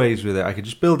two ways with it. I could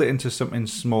just build it into something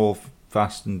small,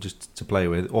 fast, and just to play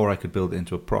with, or I could build it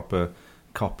into a proper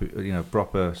copy,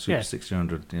 proper Super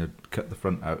 1600. Cut the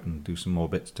front out and do some more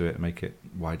bits to it, make it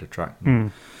wider track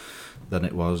than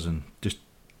it was, and just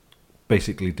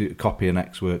basically copy an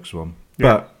X-Works one.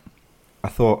 Yeah. But I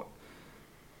thought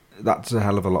that's a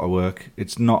hell of a lot of work.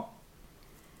 It's not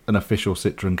an official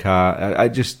Citroen car.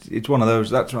 It's one of those.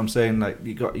 That's what I'm saying. Like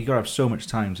you got to have so much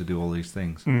time to do all these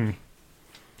things. Mm.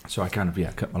 So I kind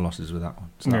of cut my losses with that one.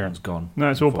 So that Yeah. one's gone.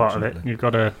 No, it's all part of it.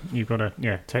 unfortunately. You've got to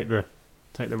take the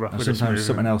rough And with the sometimes smooth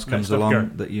something and else let comes stuff along go.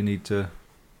 that you need to,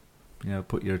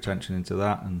 put your attention into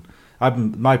that. And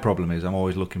my problem is I'm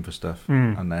always looking for stuff,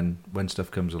 and then when stuff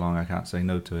comes along, I can't say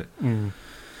no to it.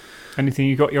 Anything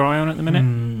you got your eye on at the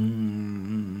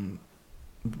minute?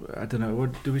 I don't know.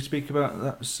 What do we speak about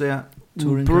that Seat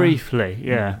touring car? Briefly,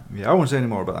 yeah. Yeah, I won't say any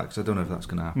more about that because I don't know if that's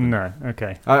going to happen. No,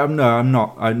 okay. I'm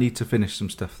not. I need to finish some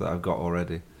stuff that I've got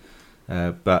already.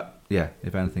 But yeah,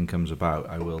 if anything comes about,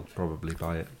 I will probably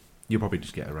buy it. You'll probably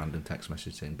just get a random text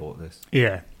message saying bought this.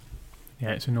 Yeah.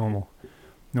 Yeah, it's a normal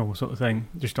sort of thing.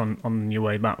 Just on your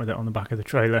way back with it on the back of the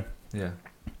trailer. Yeah.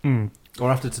 Mm. Or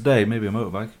after today, maybe a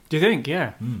motorbike. Do you think?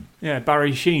 Yeah. Yeah,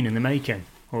 Barry Sheen in the making.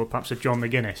 Or perhaps a John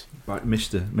McGuinness. Like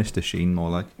Mr. Sheen, more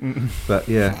like. Mm. But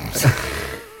yeah.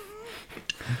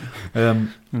 Yeah,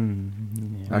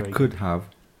 I very could have.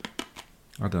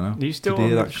 I don't know. Are you still Did you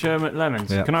hear on that? Sherman Lemons?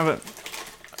 Yeah. Can I have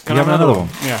You have another one?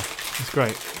 Yeah, that's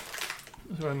great.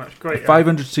 Thanks very much. Great.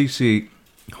 500cc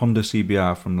Honda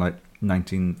CBR from like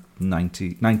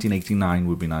 1989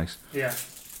 would be nice. Yeah.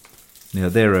 Yeah,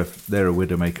 they're a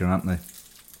Widowmaker, aren't they?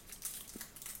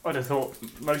 I'd have thought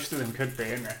most of them could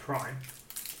be in their prime.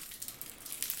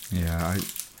 Yeah,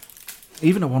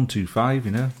 even a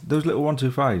 125, those little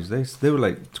 125s, they were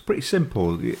like it's pretty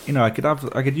simple. I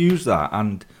could use that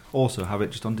and also have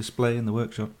it just on display in the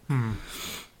workshop.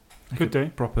 Could do.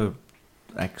 Proper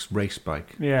race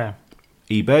bike. Yeah.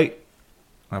 eBay,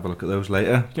 have a look at those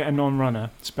later. Get a non-runner,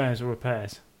 spares or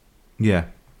repairs. Yeah,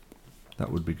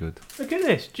 that would be good. Look at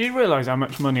this. Do you realise how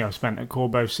much money I've spent at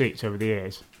Corbeau seats over the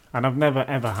years? And I've never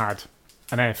ever had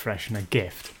an air freshener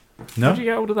gift. No? How did you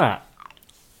get hold of that?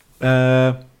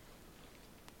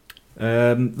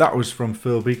 That was from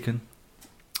Phil Beacon.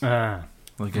 Ah,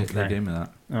 They gave me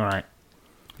that. all right.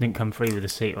 Didn't come free with a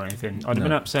seat or anything. I'd have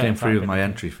been upset. Came if free that with my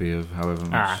been- entry fee of however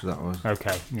much that was.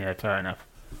 Okay, yeah, fair enough.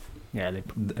 Yeah, they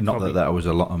Not probably- that was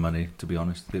a lot of money, to be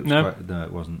honest. It was No? no,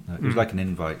 it wasn't. It was like an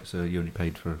invite, so you only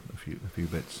paid for a few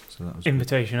bits. So that was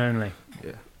invitation only. good.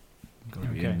 Yeah, got to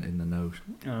be Okay. in the nose.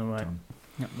 Oh right,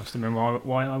 that must have been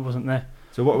why I wasn't there.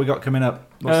 So what we got coming up?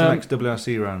 What's the Um, next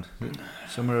WRC round? Is it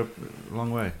somewhere a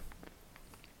long way?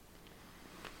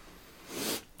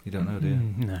 You don't know, do you?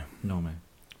 No. No, mate.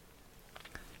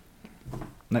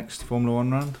 Next Formula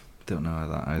One round? Don't know how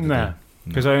that either. No,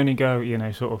 because I only go,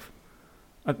 sort of.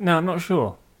 No, I'm not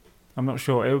sure.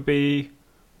 It would be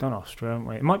done Austria, haven't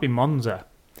we? It might be Monza.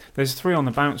 There's 3 on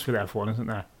the bounce with F1, isn't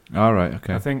there? All right,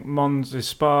 okay. I think Monza,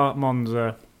 Spa,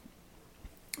 Monza,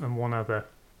 and one other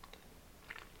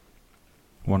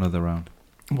One other round.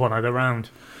 round.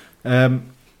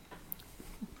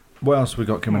 What else we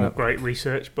got coming More up? great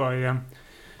research by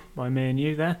me and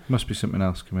you there. Must be something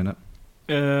else coming up.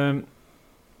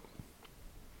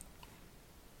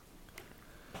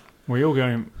 Well, you're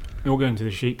going to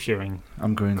the sheep shearing.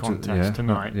 I'm going Contest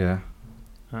tonight. Yeah.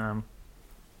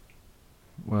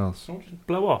 What else? just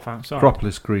blow off outside.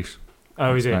 Propolis Greece.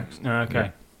 Oh, is it? Next. Oh, okay.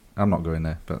 Yeah. I'm not going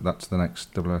there, but that's the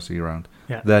next WRC round.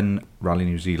 Yeah. Then Rally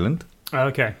New Zealand. Oh,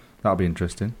 okay. That'll be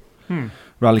interesting. Hmm.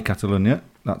 Rally Catalunya.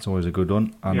 That's always a good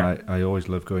one, and Yeah. I always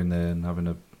love going there and having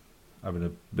a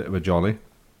bit of a jolly.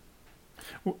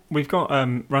 We've got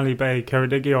Rally Bay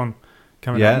Ceredigion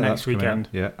coming Yeah, up that's next coming weekend.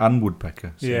 up. Yeah, and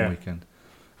Woodpecker same Yeah. weekend.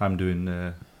 I'm doing.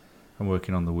 I'm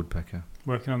working on the Woodpecker.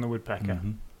 Working on the Woodpecker.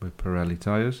 With Pirelli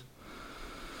tyres.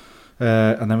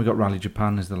 And then we got Rally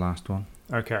Japan is the last one.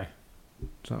 Okay.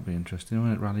 So that'll be interesting,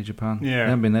 won't it? Rally Japan. Yeah. They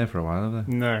haven't been there for a while, have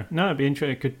they? No, it'd be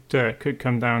interesting. It could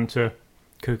come down to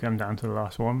the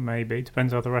last one, maybe.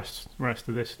 Depends how the rest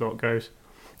of this lot goes.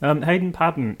 Hayden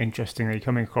Padden, interestingly,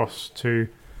 coming across to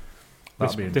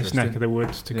That'll be this neck of the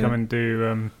woods to come and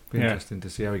do. Be interesting to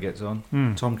see how he gets on.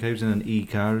 Mm. Tom Cave's in an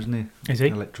e-car, isn't he? Is he?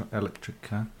 Electric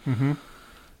car.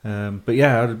 Mm-hmm. But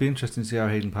yeah, it'd be interesting to see how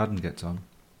Hayden Padden gets on.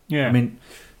 Yeah. I mean,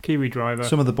 Kiwi driver.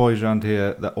 some of the boys around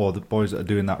here, or the boys that are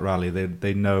doing that rally,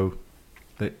 they know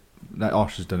that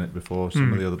Osh has done it before.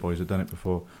 Some of the other boys have done it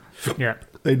before. Yeah.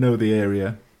 They know the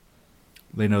area.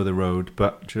 They know the road.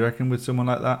 But do you reckon with someone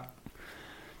like that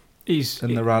He's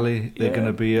in the rally, they're yeah. going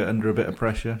to be under a bit of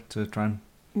pressure to try and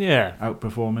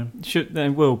outperform him?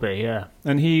 There will be, yeah.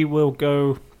 And he will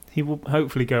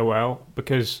hopefully go well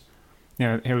because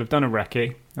he'll have done a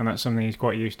recce, and that's something he's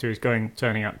quite used to, is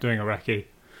turning up, doing a recce,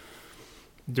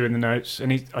 doing the notes.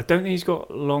 And I don't think he's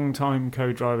got long-time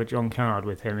co-driver John Card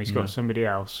with him. He's got somebody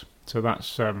else. So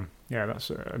that's that's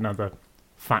another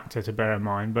factor to bear in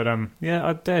mind. But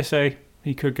I dare say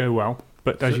he could go well.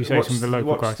 But as you say, some of the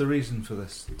local guys. What's the reason for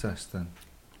this test then?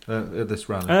 This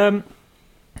rally?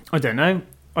 I don't know.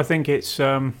 I think it's.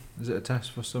 Is it a test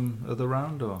for some other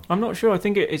round, or? I'm not sure. I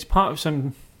think it's part of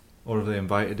some. Or have they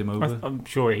invited him over? I'm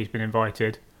sure he's been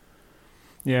invited.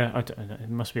 Yeah, I don't know. It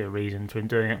must be a reason for him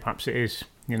doing it. Perhaps it is,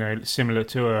 similar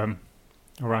to a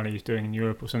rally he's doing in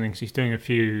Europe or something. Because he's doing a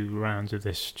few rounds of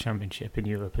this championship in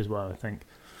Europe as well, I think.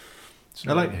 So,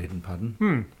 I like Hayden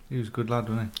Padden. He was a good lad,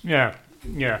 wasn't he? Yeah.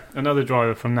 Another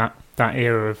driver from that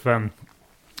era of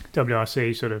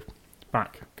WRC, sort of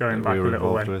going back a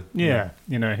little way. With. Yeah,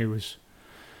 he was.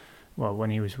 Well, when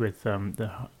he was with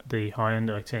the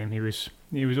Hyundai team, he was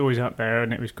always up there,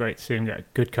 and it was great to see him get a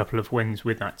good couple of wins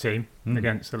with that team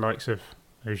against the likes of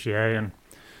Ogier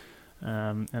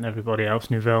and everybody else,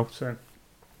 Nouvelle. So,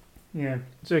 yeah,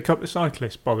 so a couple of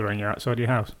cyclists bothering you outside your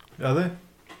house. Are they?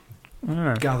 I don't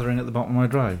know. Gathering at the bottom of my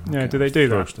drive. Yeah, do they do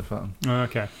throw that? Stuff at them. Oh,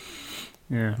 okay.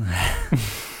 Yeah.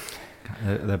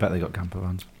 I bet they got camper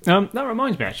vans. That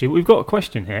reminds me, actually, we've got a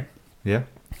question here. Yeah.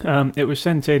 It was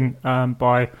sent in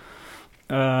by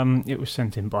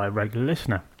a regular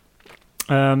listener.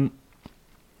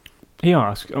 He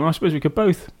asked, and I suppose we could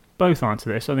both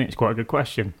answer this. I think it's quite a good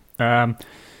question. A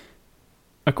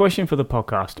question for the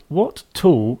podcast: what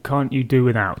tool can't you do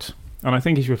without? And I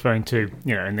think he's referring to,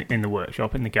 in the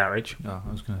workshop, in the garage. Oh,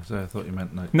 I was going to say, I thought you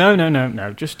meant like. No,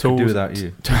 just tools. Could do without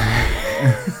you.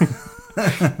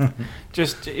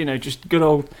 just good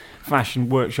old-fashioned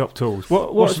workshop tools.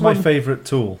 What's my favourite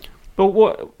tool? But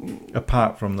what?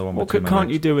 Apart from the one. What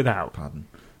can't you do without? Pardon.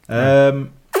 I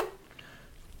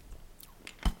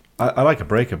like a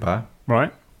breaker bar.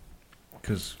 Right.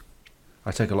 because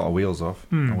I take a lot of wheels off,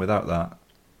 and without that,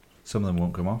 some of them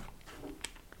won't come off.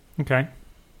 Okay.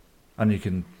 And you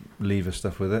can lever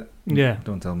stuff with it. Yeah.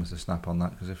 Don't tell Mr. Snap on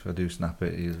that, because if I do snap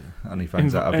it, and he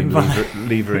finds out I've been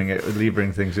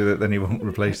levering things with it, then he won't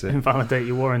replace it. Invalidate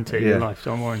your warranty, your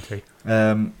lifetime warranty.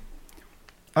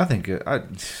 I think it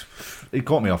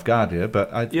caught me off guard here,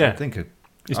 but I think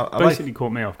it's basically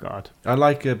caught me off guard. I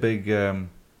like a big. No,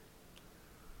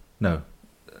 I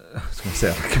was going to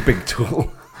say I like a big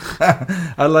tool.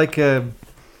 I like.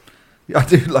 I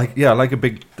do like. Yeah, I like a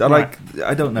big.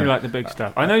 I don't know. You like the big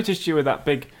stuff. I noticed you with that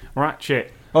big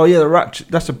ratchet. Oh yeah, the ratchet.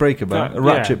 That's a breaker bar. A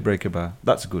ratchet breaker bar.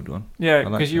 That's a good one. Yeah,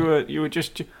 because you were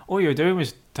just all you were doing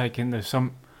was taking the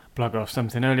sump plug off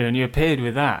something earlier, and you appeared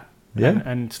with that. Yeah.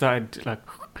 And started like.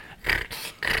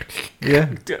 Yeah.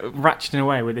 Ratcheting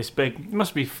away with this big. It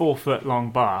must be 4 foot long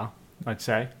bar. I'd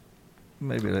say.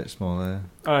 Maybe a little smaller.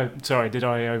 Oh, sorry. Did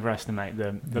I overestimate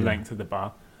the length of the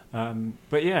bar?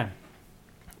 But yeah.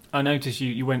 I noticed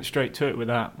you went straight to it with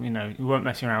that. You know, you weren't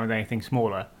messing around with anything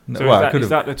smaller. No, So well, is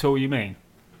that the tool you mean?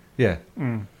 Yeah.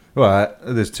 Well,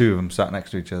 there's two of them sat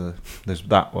next to each other. There's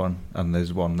that one, and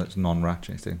there's one that's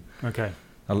non-ratcheting. Okay.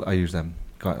 I use them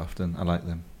quite often. I like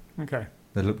them. Okay.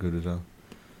 They look good as well.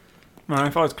 Well,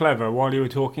 if I was clever, while you were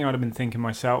talking, I'd have been thinking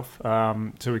myself,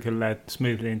 so we could lead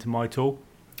smoothly into my tool.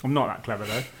 I'm not that clever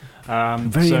though.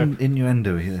 Very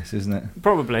innuendo-y, this, isn't it?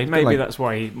 Probably. Maybe that's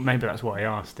why he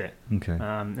asked it. Okay.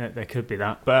 There could be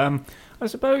that, but I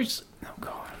suppose. Oh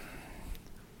God.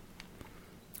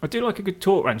 I do like a good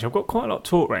torque wrench. I've got quite a lot of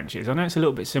torque wrenches. I know it's a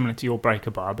little bit similar to your breaker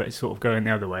bar, but it's sort of going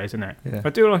the other way, isn't it? Yeah. I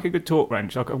do like a good torque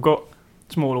wrench. I've got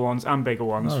smaller ones and bigger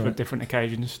ones for different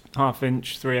occasions. 1/2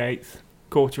 inch, 3/8,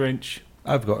 1/4 inch.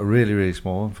 I've got a really, really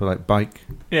small one for like bikes.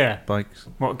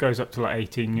 What goes up to like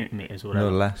 18 newton meters or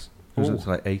whatever? No less. Goes up to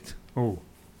like 8. Oh.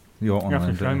 You have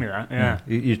to show me that, yeah.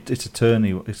 It's a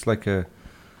turny. It's like a...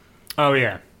 Oh,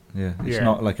 yeah. Yeah, it's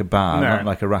not like a bar, not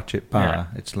like a ratchet bar. Yeah.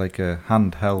 It's like a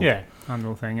handheld... Yeah,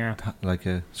 handle thing, yeah. Like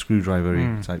a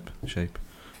screwdriver-y type shape.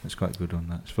 It's quite good on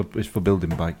that. It's for building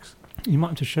bikes. You might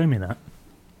have to show me that.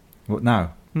 What,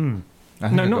 now? No,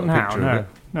 not now,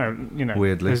 no, you know,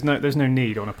 weirdly. There's no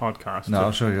need on a podcast. No,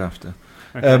 I'll show you after.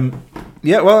 Okay.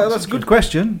 Well, that's a good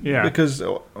question. Yeah. Because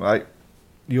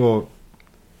you're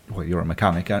a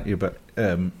mechanic, aren't you? But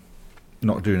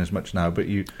not doing as much now. But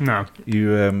you'd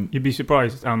be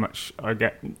surprised how much I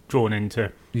get drawn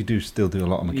into. You do still do a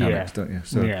lot of mechanics, don't you?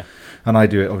 So, yeah. And I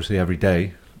do it obviously every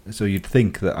day. So you'd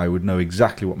think that I would know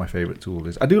exactly what my favourite tool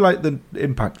is. I do like the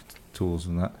impact tools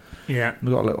and that. Yeah. I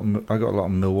got a lot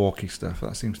of Milwaukee stuff.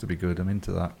 That seems to be good. I'm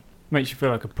into that. Makes you feel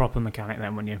like a proper mechanic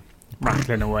then when you're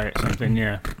rattling away at something.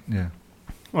 Yeah. Yeah.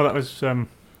 Well, that was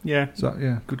yeah. So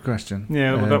yeah, good question.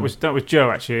 Yeah, well, that was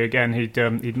Joe actually. Again, he'd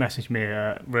messaged me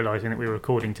realising that we were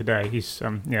recording today. He's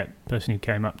the person who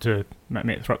came up to met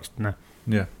me at Thruxton there.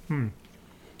 Yeah.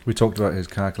 We talked about his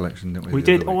car collection, didn't we? We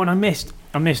did. Oh, and I missed.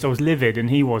 I was livid, and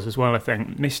he was as well. I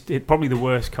think missed it, probably the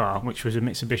worst car, which was a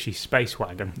Mitsubishi Space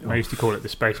Wagon. I used to call it the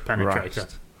Space Penetrator.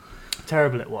 Christ.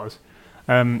 Terrible it was.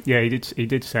 He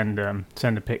did send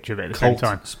a picture of it at the same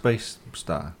time. Space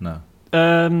Star? No.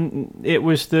 It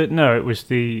was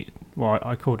the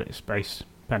I called it a Space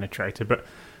Penetrator, but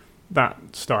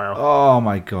that style. Oh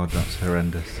my God, that's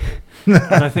horrendous.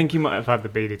 And I think you might have had the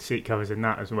beaded seat covers in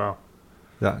that as well.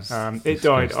 That's it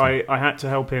died. I had to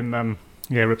help him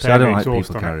repair so I don't the like exhaust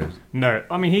people carriers. No,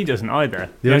 I mean he doesn't either.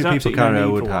 The only people carrier I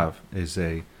would have is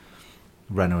a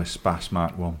Renault Espace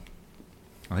Mark 1.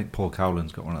 I think Paul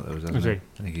Cowland's got one of those, hasn't he?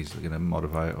 I think he's going to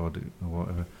modify it or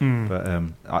whatever. But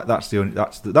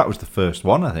that was the first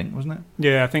one, I think, wasn't it?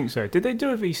 Yeah, I think so. Did they do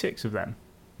a V6 of them?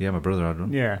 Yeah, my brother had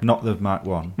one. Yeah. Not the Mark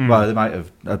 1. Well, they might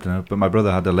have, I don't know, but my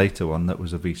brother had a later one that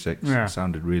was a V6. Yeah. It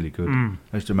sounded really good. I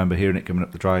used to remember hearing it coming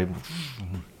up the drive.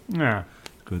 Yeah.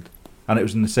 Good. And it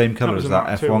was in the same colour as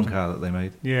that F1 car that they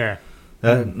made. Yeah.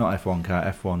 Not F1 car,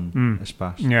 F1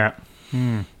 Espace. Yeah.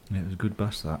 Yeah, it was a good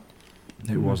bus, that.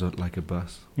 It was like a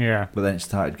bus. Yeah. But then it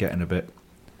started getting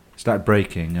started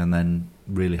breaking and then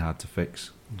really hard to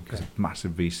fix. Because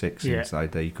massive V6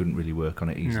 inside there, you couldn't really work on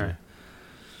it easily. No.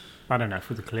 Bad enough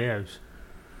with the Clios.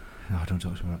 No, don't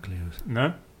talk to me about Clios.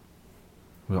 No?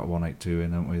 We've got 182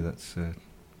 in, haven't we, that's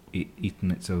eating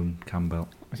its own cam belt.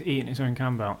 It's eating its own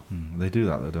cam belt. They do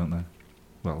that though, don't they?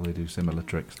 Well, they do similar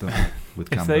tricks, don't they, with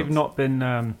cam If they've belts. not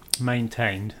been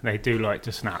maintained, they do like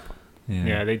to snap.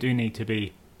 Yeah, they do need to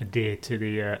be adhered to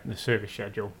the service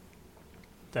schedule.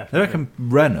 Definitely. I reckon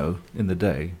Renault in the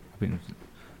day, I mean,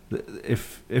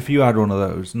 if you had one of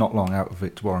those not long out of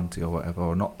its warranty or whatever,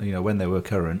 or not, when they were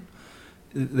current,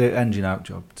 the engine out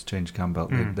job to change cam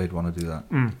belt, they'd want to do that.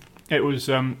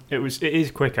 It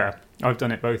is quicker. I've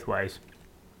done it both ways.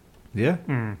 Yeah.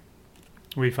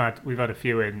 We've had a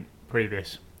few in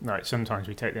previous. Like sometimes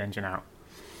we take the engine out.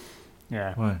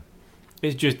 Yeah. Why?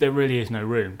 It's just there really is no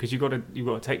room because you've got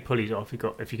to take pulleys off.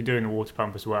 If you're doing a water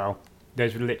pump as well,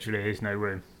 there's literally is no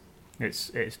room.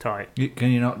 It's tight.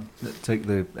 Can you not take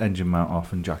the engine mount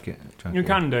off and jack it? You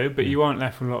can do, but you aren't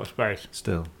left with a lot of space.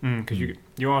 Still. Because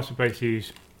you are supposed to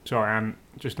use. Sorry, I'm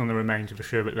just on the remains of a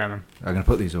sherbet lemon. I'm going to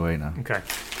put these away now. Okay.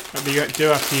 But you do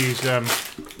have to use.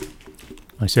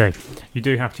 I say you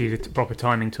do have to use a proper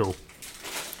timing tool.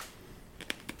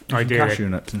 Ideally. Cashew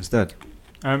nuts instead.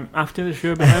 After the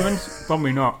sherbet lemons,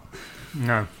 probably not.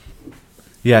 No.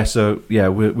 Yeah. So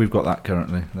we've got that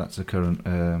currently. That's the current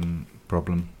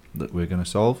problem that we're going to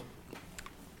solve.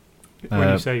 When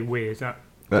you say we, is that?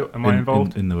 Am I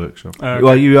involved? In the workshop. Okay.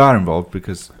 Well, you are involved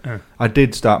because I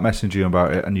did start messaging you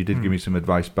about it and you did give me some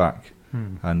advice back.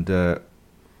 And I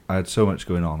had so much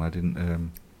going on, I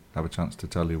didn't have a chance to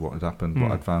tell you what had happened,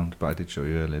 what I'd found, but I did show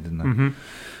you earlier, didn't I? Mm-hmm.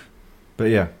 But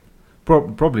yeah,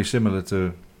 probably similar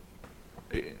to...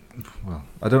 Well,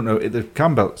 I don't know. The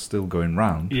cam belt's still going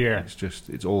round. Yeah.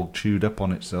 It's all chewed up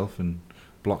on itself and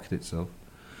blocked itself.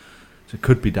 So it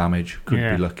could be damage, could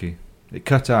be lucky. It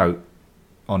cut out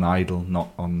on idle, not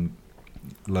on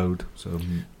load. So,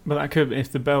 but that could,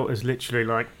 if the belt has literally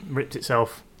like ripped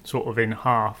itself sort of in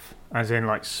half, as in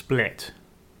like split,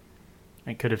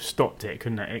 it could have stopped it,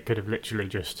 couldn't it? It could have literally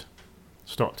just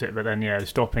stopped it. But then,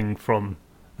 stopping from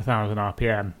 1,000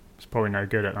 RPM is probably no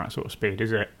good at that sort of speed,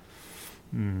 is it?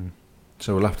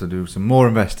 So we'll have to do some more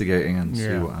investigating and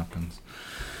see what happens.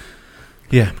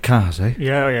 Yeah, cars, eh?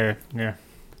 Yeah.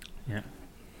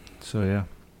 So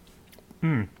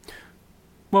yeah.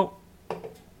 Well,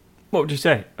 what would you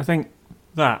say? I think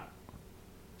that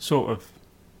sort of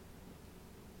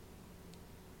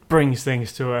brings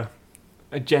things to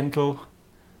a gentle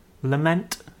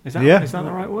lament. Is that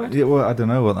the right word? Yeah, well, I don't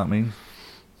know what that means.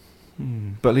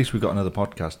 But at least we've got another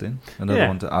podcast in, another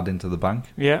one to add into the bank.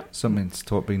 Yeah, something's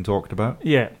being talked about.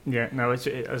 Yeah. No, it's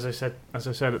as I said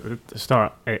at the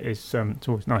start. It's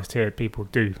always nice to hear people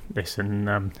do this and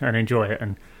enjoy it.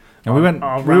 And we went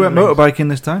motorbiking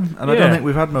this time, and I don't think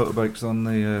we've had motorbikes on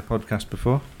the podcast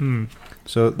before.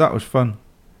 So that was fun.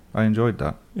 I enjoyed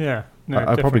that. Yeah, no,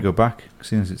 I'll probably go back,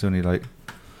 seeing as it's only like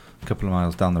a couple of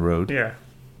miles down the road. Yeah.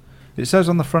 It says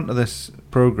on the front of this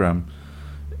programme,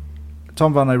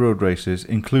 Tom Van Eye Road Races,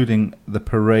 including the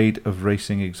Parade of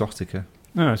Racing Exotica.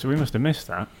 No, so we must have missed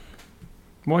that.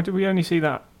 Why did we only see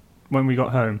that when we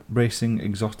got home? Racing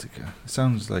Exotica. It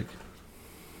sounds like...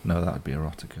 No, that would be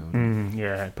erotica.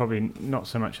 Yeah, probably not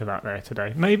so much of that there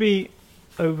today. Maybe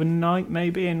overnight,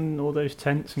 maybe in all those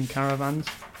tents and caravans.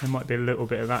 There might be a little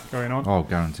bit of that going on. Oh,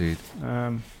 guaranteed.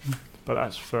 But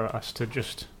that's for us to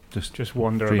just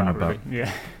wander about. Really.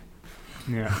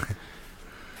 Yeah.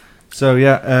 So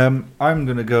I'm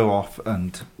going to go off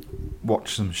and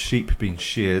watch some sheep being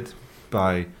sheared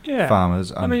by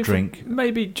farmers and drink.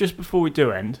 Maybe just before we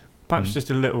do end, perhaps just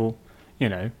a little,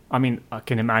 I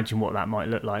can imagine what that might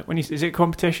look like. Is it a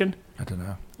competition? I don't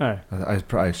know. Oh.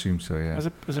 I assume so, yeah.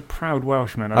 As a proud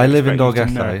Welshman, I live in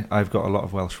Dolgellau. I've got a lot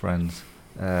of Welsh friends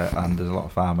and there's a lot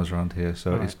of farmers around here,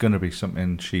 so it's going to be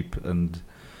something sheep and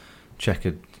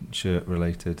checkered shirt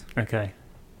related. Okay.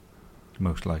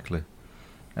 Most likely.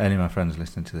 Any of my friends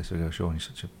listening to this will go, Sean, you're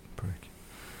such a prick.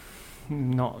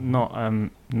 Not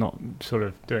sort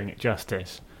of doing it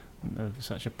justice.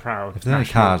 Such a proud. If there are any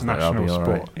cars there, I'll be sport.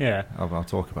 all right. Yeah, I'll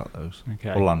talk about those.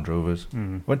 Okay. Or Land Rovers.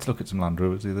 Went to look at some Land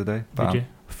Rovers the other day. Did you?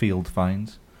 Field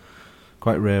finds,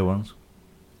 quite rare ones.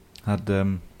 Had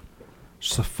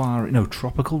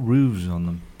tropical roofs on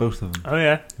them, both of them. Oh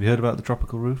yeah. Have you heard about the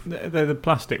tropical roof? They're the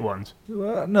plastic ones.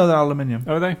 No, they're aluminium.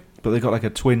 Oh, are they? But they got like a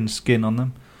twin skin on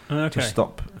them. Okay. To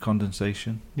stop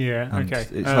condensation. Yeah, and okay.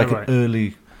 It's like an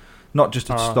early, not just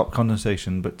to stop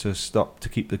condensation, but to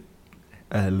keep the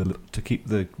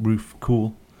roof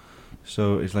cool.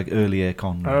 So it's like early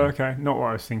aircon. Oh, okay. Not what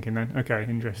I was thinking then. Okay,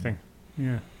 interesting.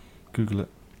 Yeah. Google it.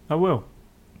 I will.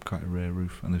 Quite a rare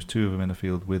roof, and there's two of them in a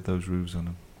field with those roofs on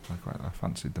them. I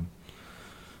fancied them.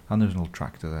 And there's an old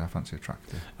tractor there. I fancy a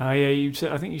tractor. Oh yeah,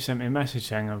 I think you sent me a message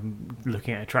saying I'm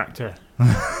looking at a tractor.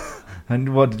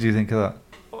 And what did you think of that?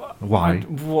 Why?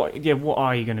 What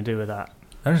are you going to do with that?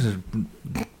 I just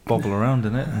bobble around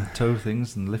in it and tow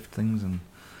things and lift things and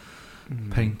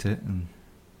paint it and.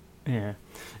 Yeah.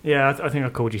 I think I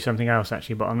called you something else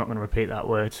actually, but I'm not going to repeat that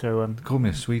word. So call me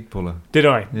a Swede puller. Did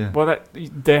I? Yeah. Well,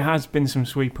 there has been some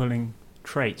Swede pulling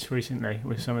traits recently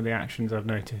with some of the actions I've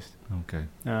noticed. Okay.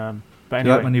 But anyway, do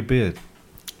you like my new beard?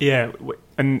 Yeah,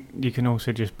 and you can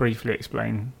also just briefly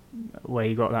explain where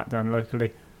you got that done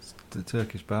locally. The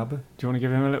Turkish barber. Do you want to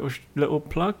give him a little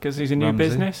plug because he's a new Ramsey.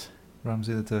 business?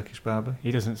 Ramsey the Turkish barber.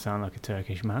 He doesn't sound like a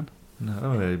Turkish man.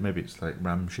 No, maybe it's like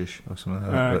Ramshish or something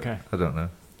like that. Okay. I don't know.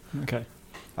 Okay.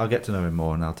 I'll get to know him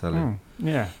more and I'll tell you.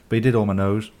 Yeah. But he did all my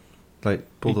nose. Like,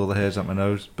 pulled all the hairs out my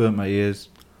nose, burnt my ears,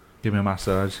 gave me a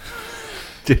massage.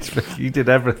 He did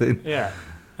everything. Yeah.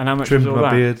 And how much Trimmed was all my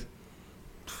that?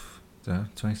 beard.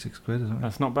 26 quid or something.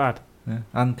 That's not bad. Yeah.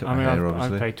 And cut my hair, I've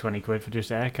obviously. paid 20 quid for just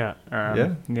a haircut.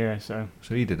 Yeah? Yeah, so...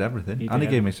 So he did everything. He And did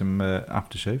he gave me some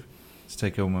aftershave to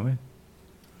take home with me.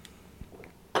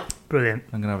 Brilliant.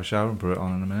 I'm going to have a shower and put it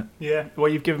on in a minute. Yeah.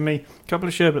 Well, you've given me a couple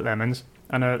of sherbet lemons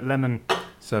and a lemon...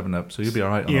 7-Up, so you'll be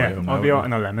alright on the way home now. I'll be won't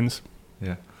alright on the lemons. you?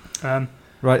 Yeah. but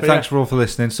Right, thanks yeah. for all for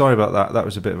listening. Sorry about that. That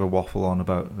was a bit of a waffle on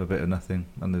about a bit of nothing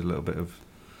and there's a little bit of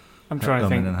I'm trying to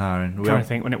think. and harring. Trying to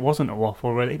think when it wasn't a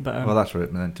waffle, really, but Well, that's what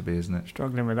it meant to be, isn't it?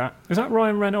 struggling with that. Is that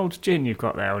Ryan Reynolds gin you've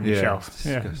got there on your shelf? It's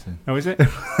disgusting. Oh, is it?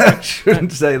 I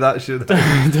shouldn't say that, should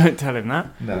I? Don't tell him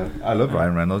that. No, I love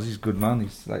Ryan Reynolds. He's a good man.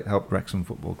 He's like helped Wrexham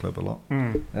Football Club a lot.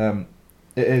 Mm.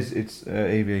 It's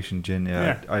aviation gin.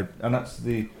 Yeah. And that's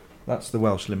the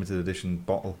Welsh limited edition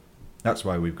bottle. That's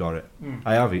why we've got it. Mm.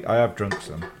 I have drunk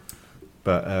some,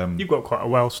 but You've got quite a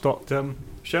well-stocked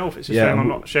shelf. It's a Yeah, shame I'm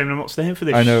not staying for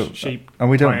this I know, cheap and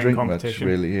we don't playing drink much competition.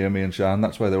 really here, me and Sian.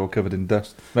 That's why they're all covered in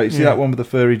dust. Right, you see Yeah. that one with the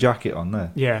furry jacket on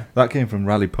there? Yeah. That came from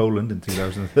Rally Poland in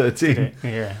 2013. Did it?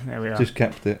 Yeah, there we are. Just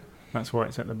kept it. That's why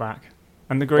it's at the back.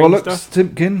 And the green Oh look, stuff?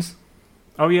 Simpkins.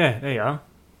 Oh, yeah, there you are.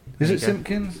 Is There it you go.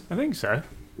 Simpkins? I think so.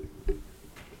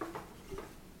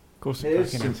 Of course, It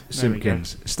it's is back in it. There we go.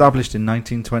 Simpkins. Established in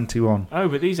 1921. Oh,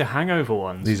 but these are hangover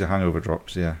ones. These are hangover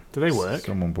drops, yeah. Do they work?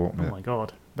 Someone bought me Oh it. my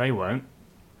god, they won't.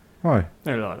 Why?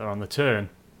 They look like they're on the turn.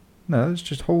 No, there's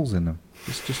just holes in them.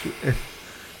 It's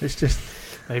just.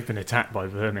 They've been attacked by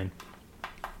vermin.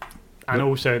 And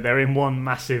also, they're in one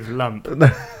massive lump.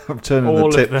 I'm turning All the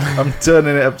of tip. them. I'm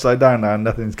turning it upside down now, and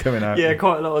nothing's coming out. Yeah,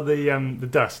 quite a lot of the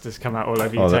dust has come out all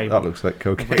over your That table. looks like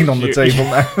cocaine on the You- table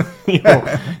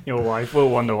now. your wife will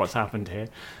wonder what's happened here.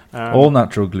 All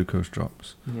natural glucose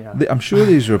drops. Yeah. I'm sure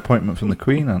these are appointment from the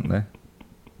Queen, aren't they?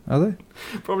 Are they?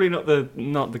 Probably not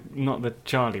the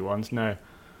Charlie ones. No.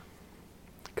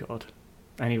 God.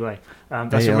 Anyway,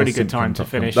 that's a really good time to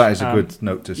finish. That is a good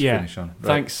note to yeah. finish on. Right.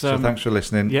 Thanks. So thanks for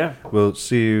listening. Yeah. We'll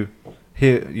see you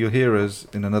here. You'll hear us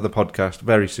in another podcast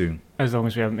very soon. As long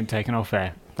as we haven't been taken off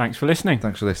air. Thanks for listening.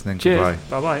 Thanks for listening. Cheers.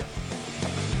 Goodbye. Bye-bye.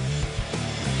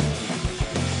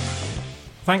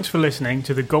 Thanks for listening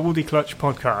to the Gobbledy Clutch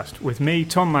podcast with me,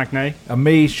 Tom Magnay. And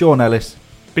me, Sean Ellis.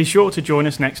 Be sure to join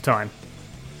us next time.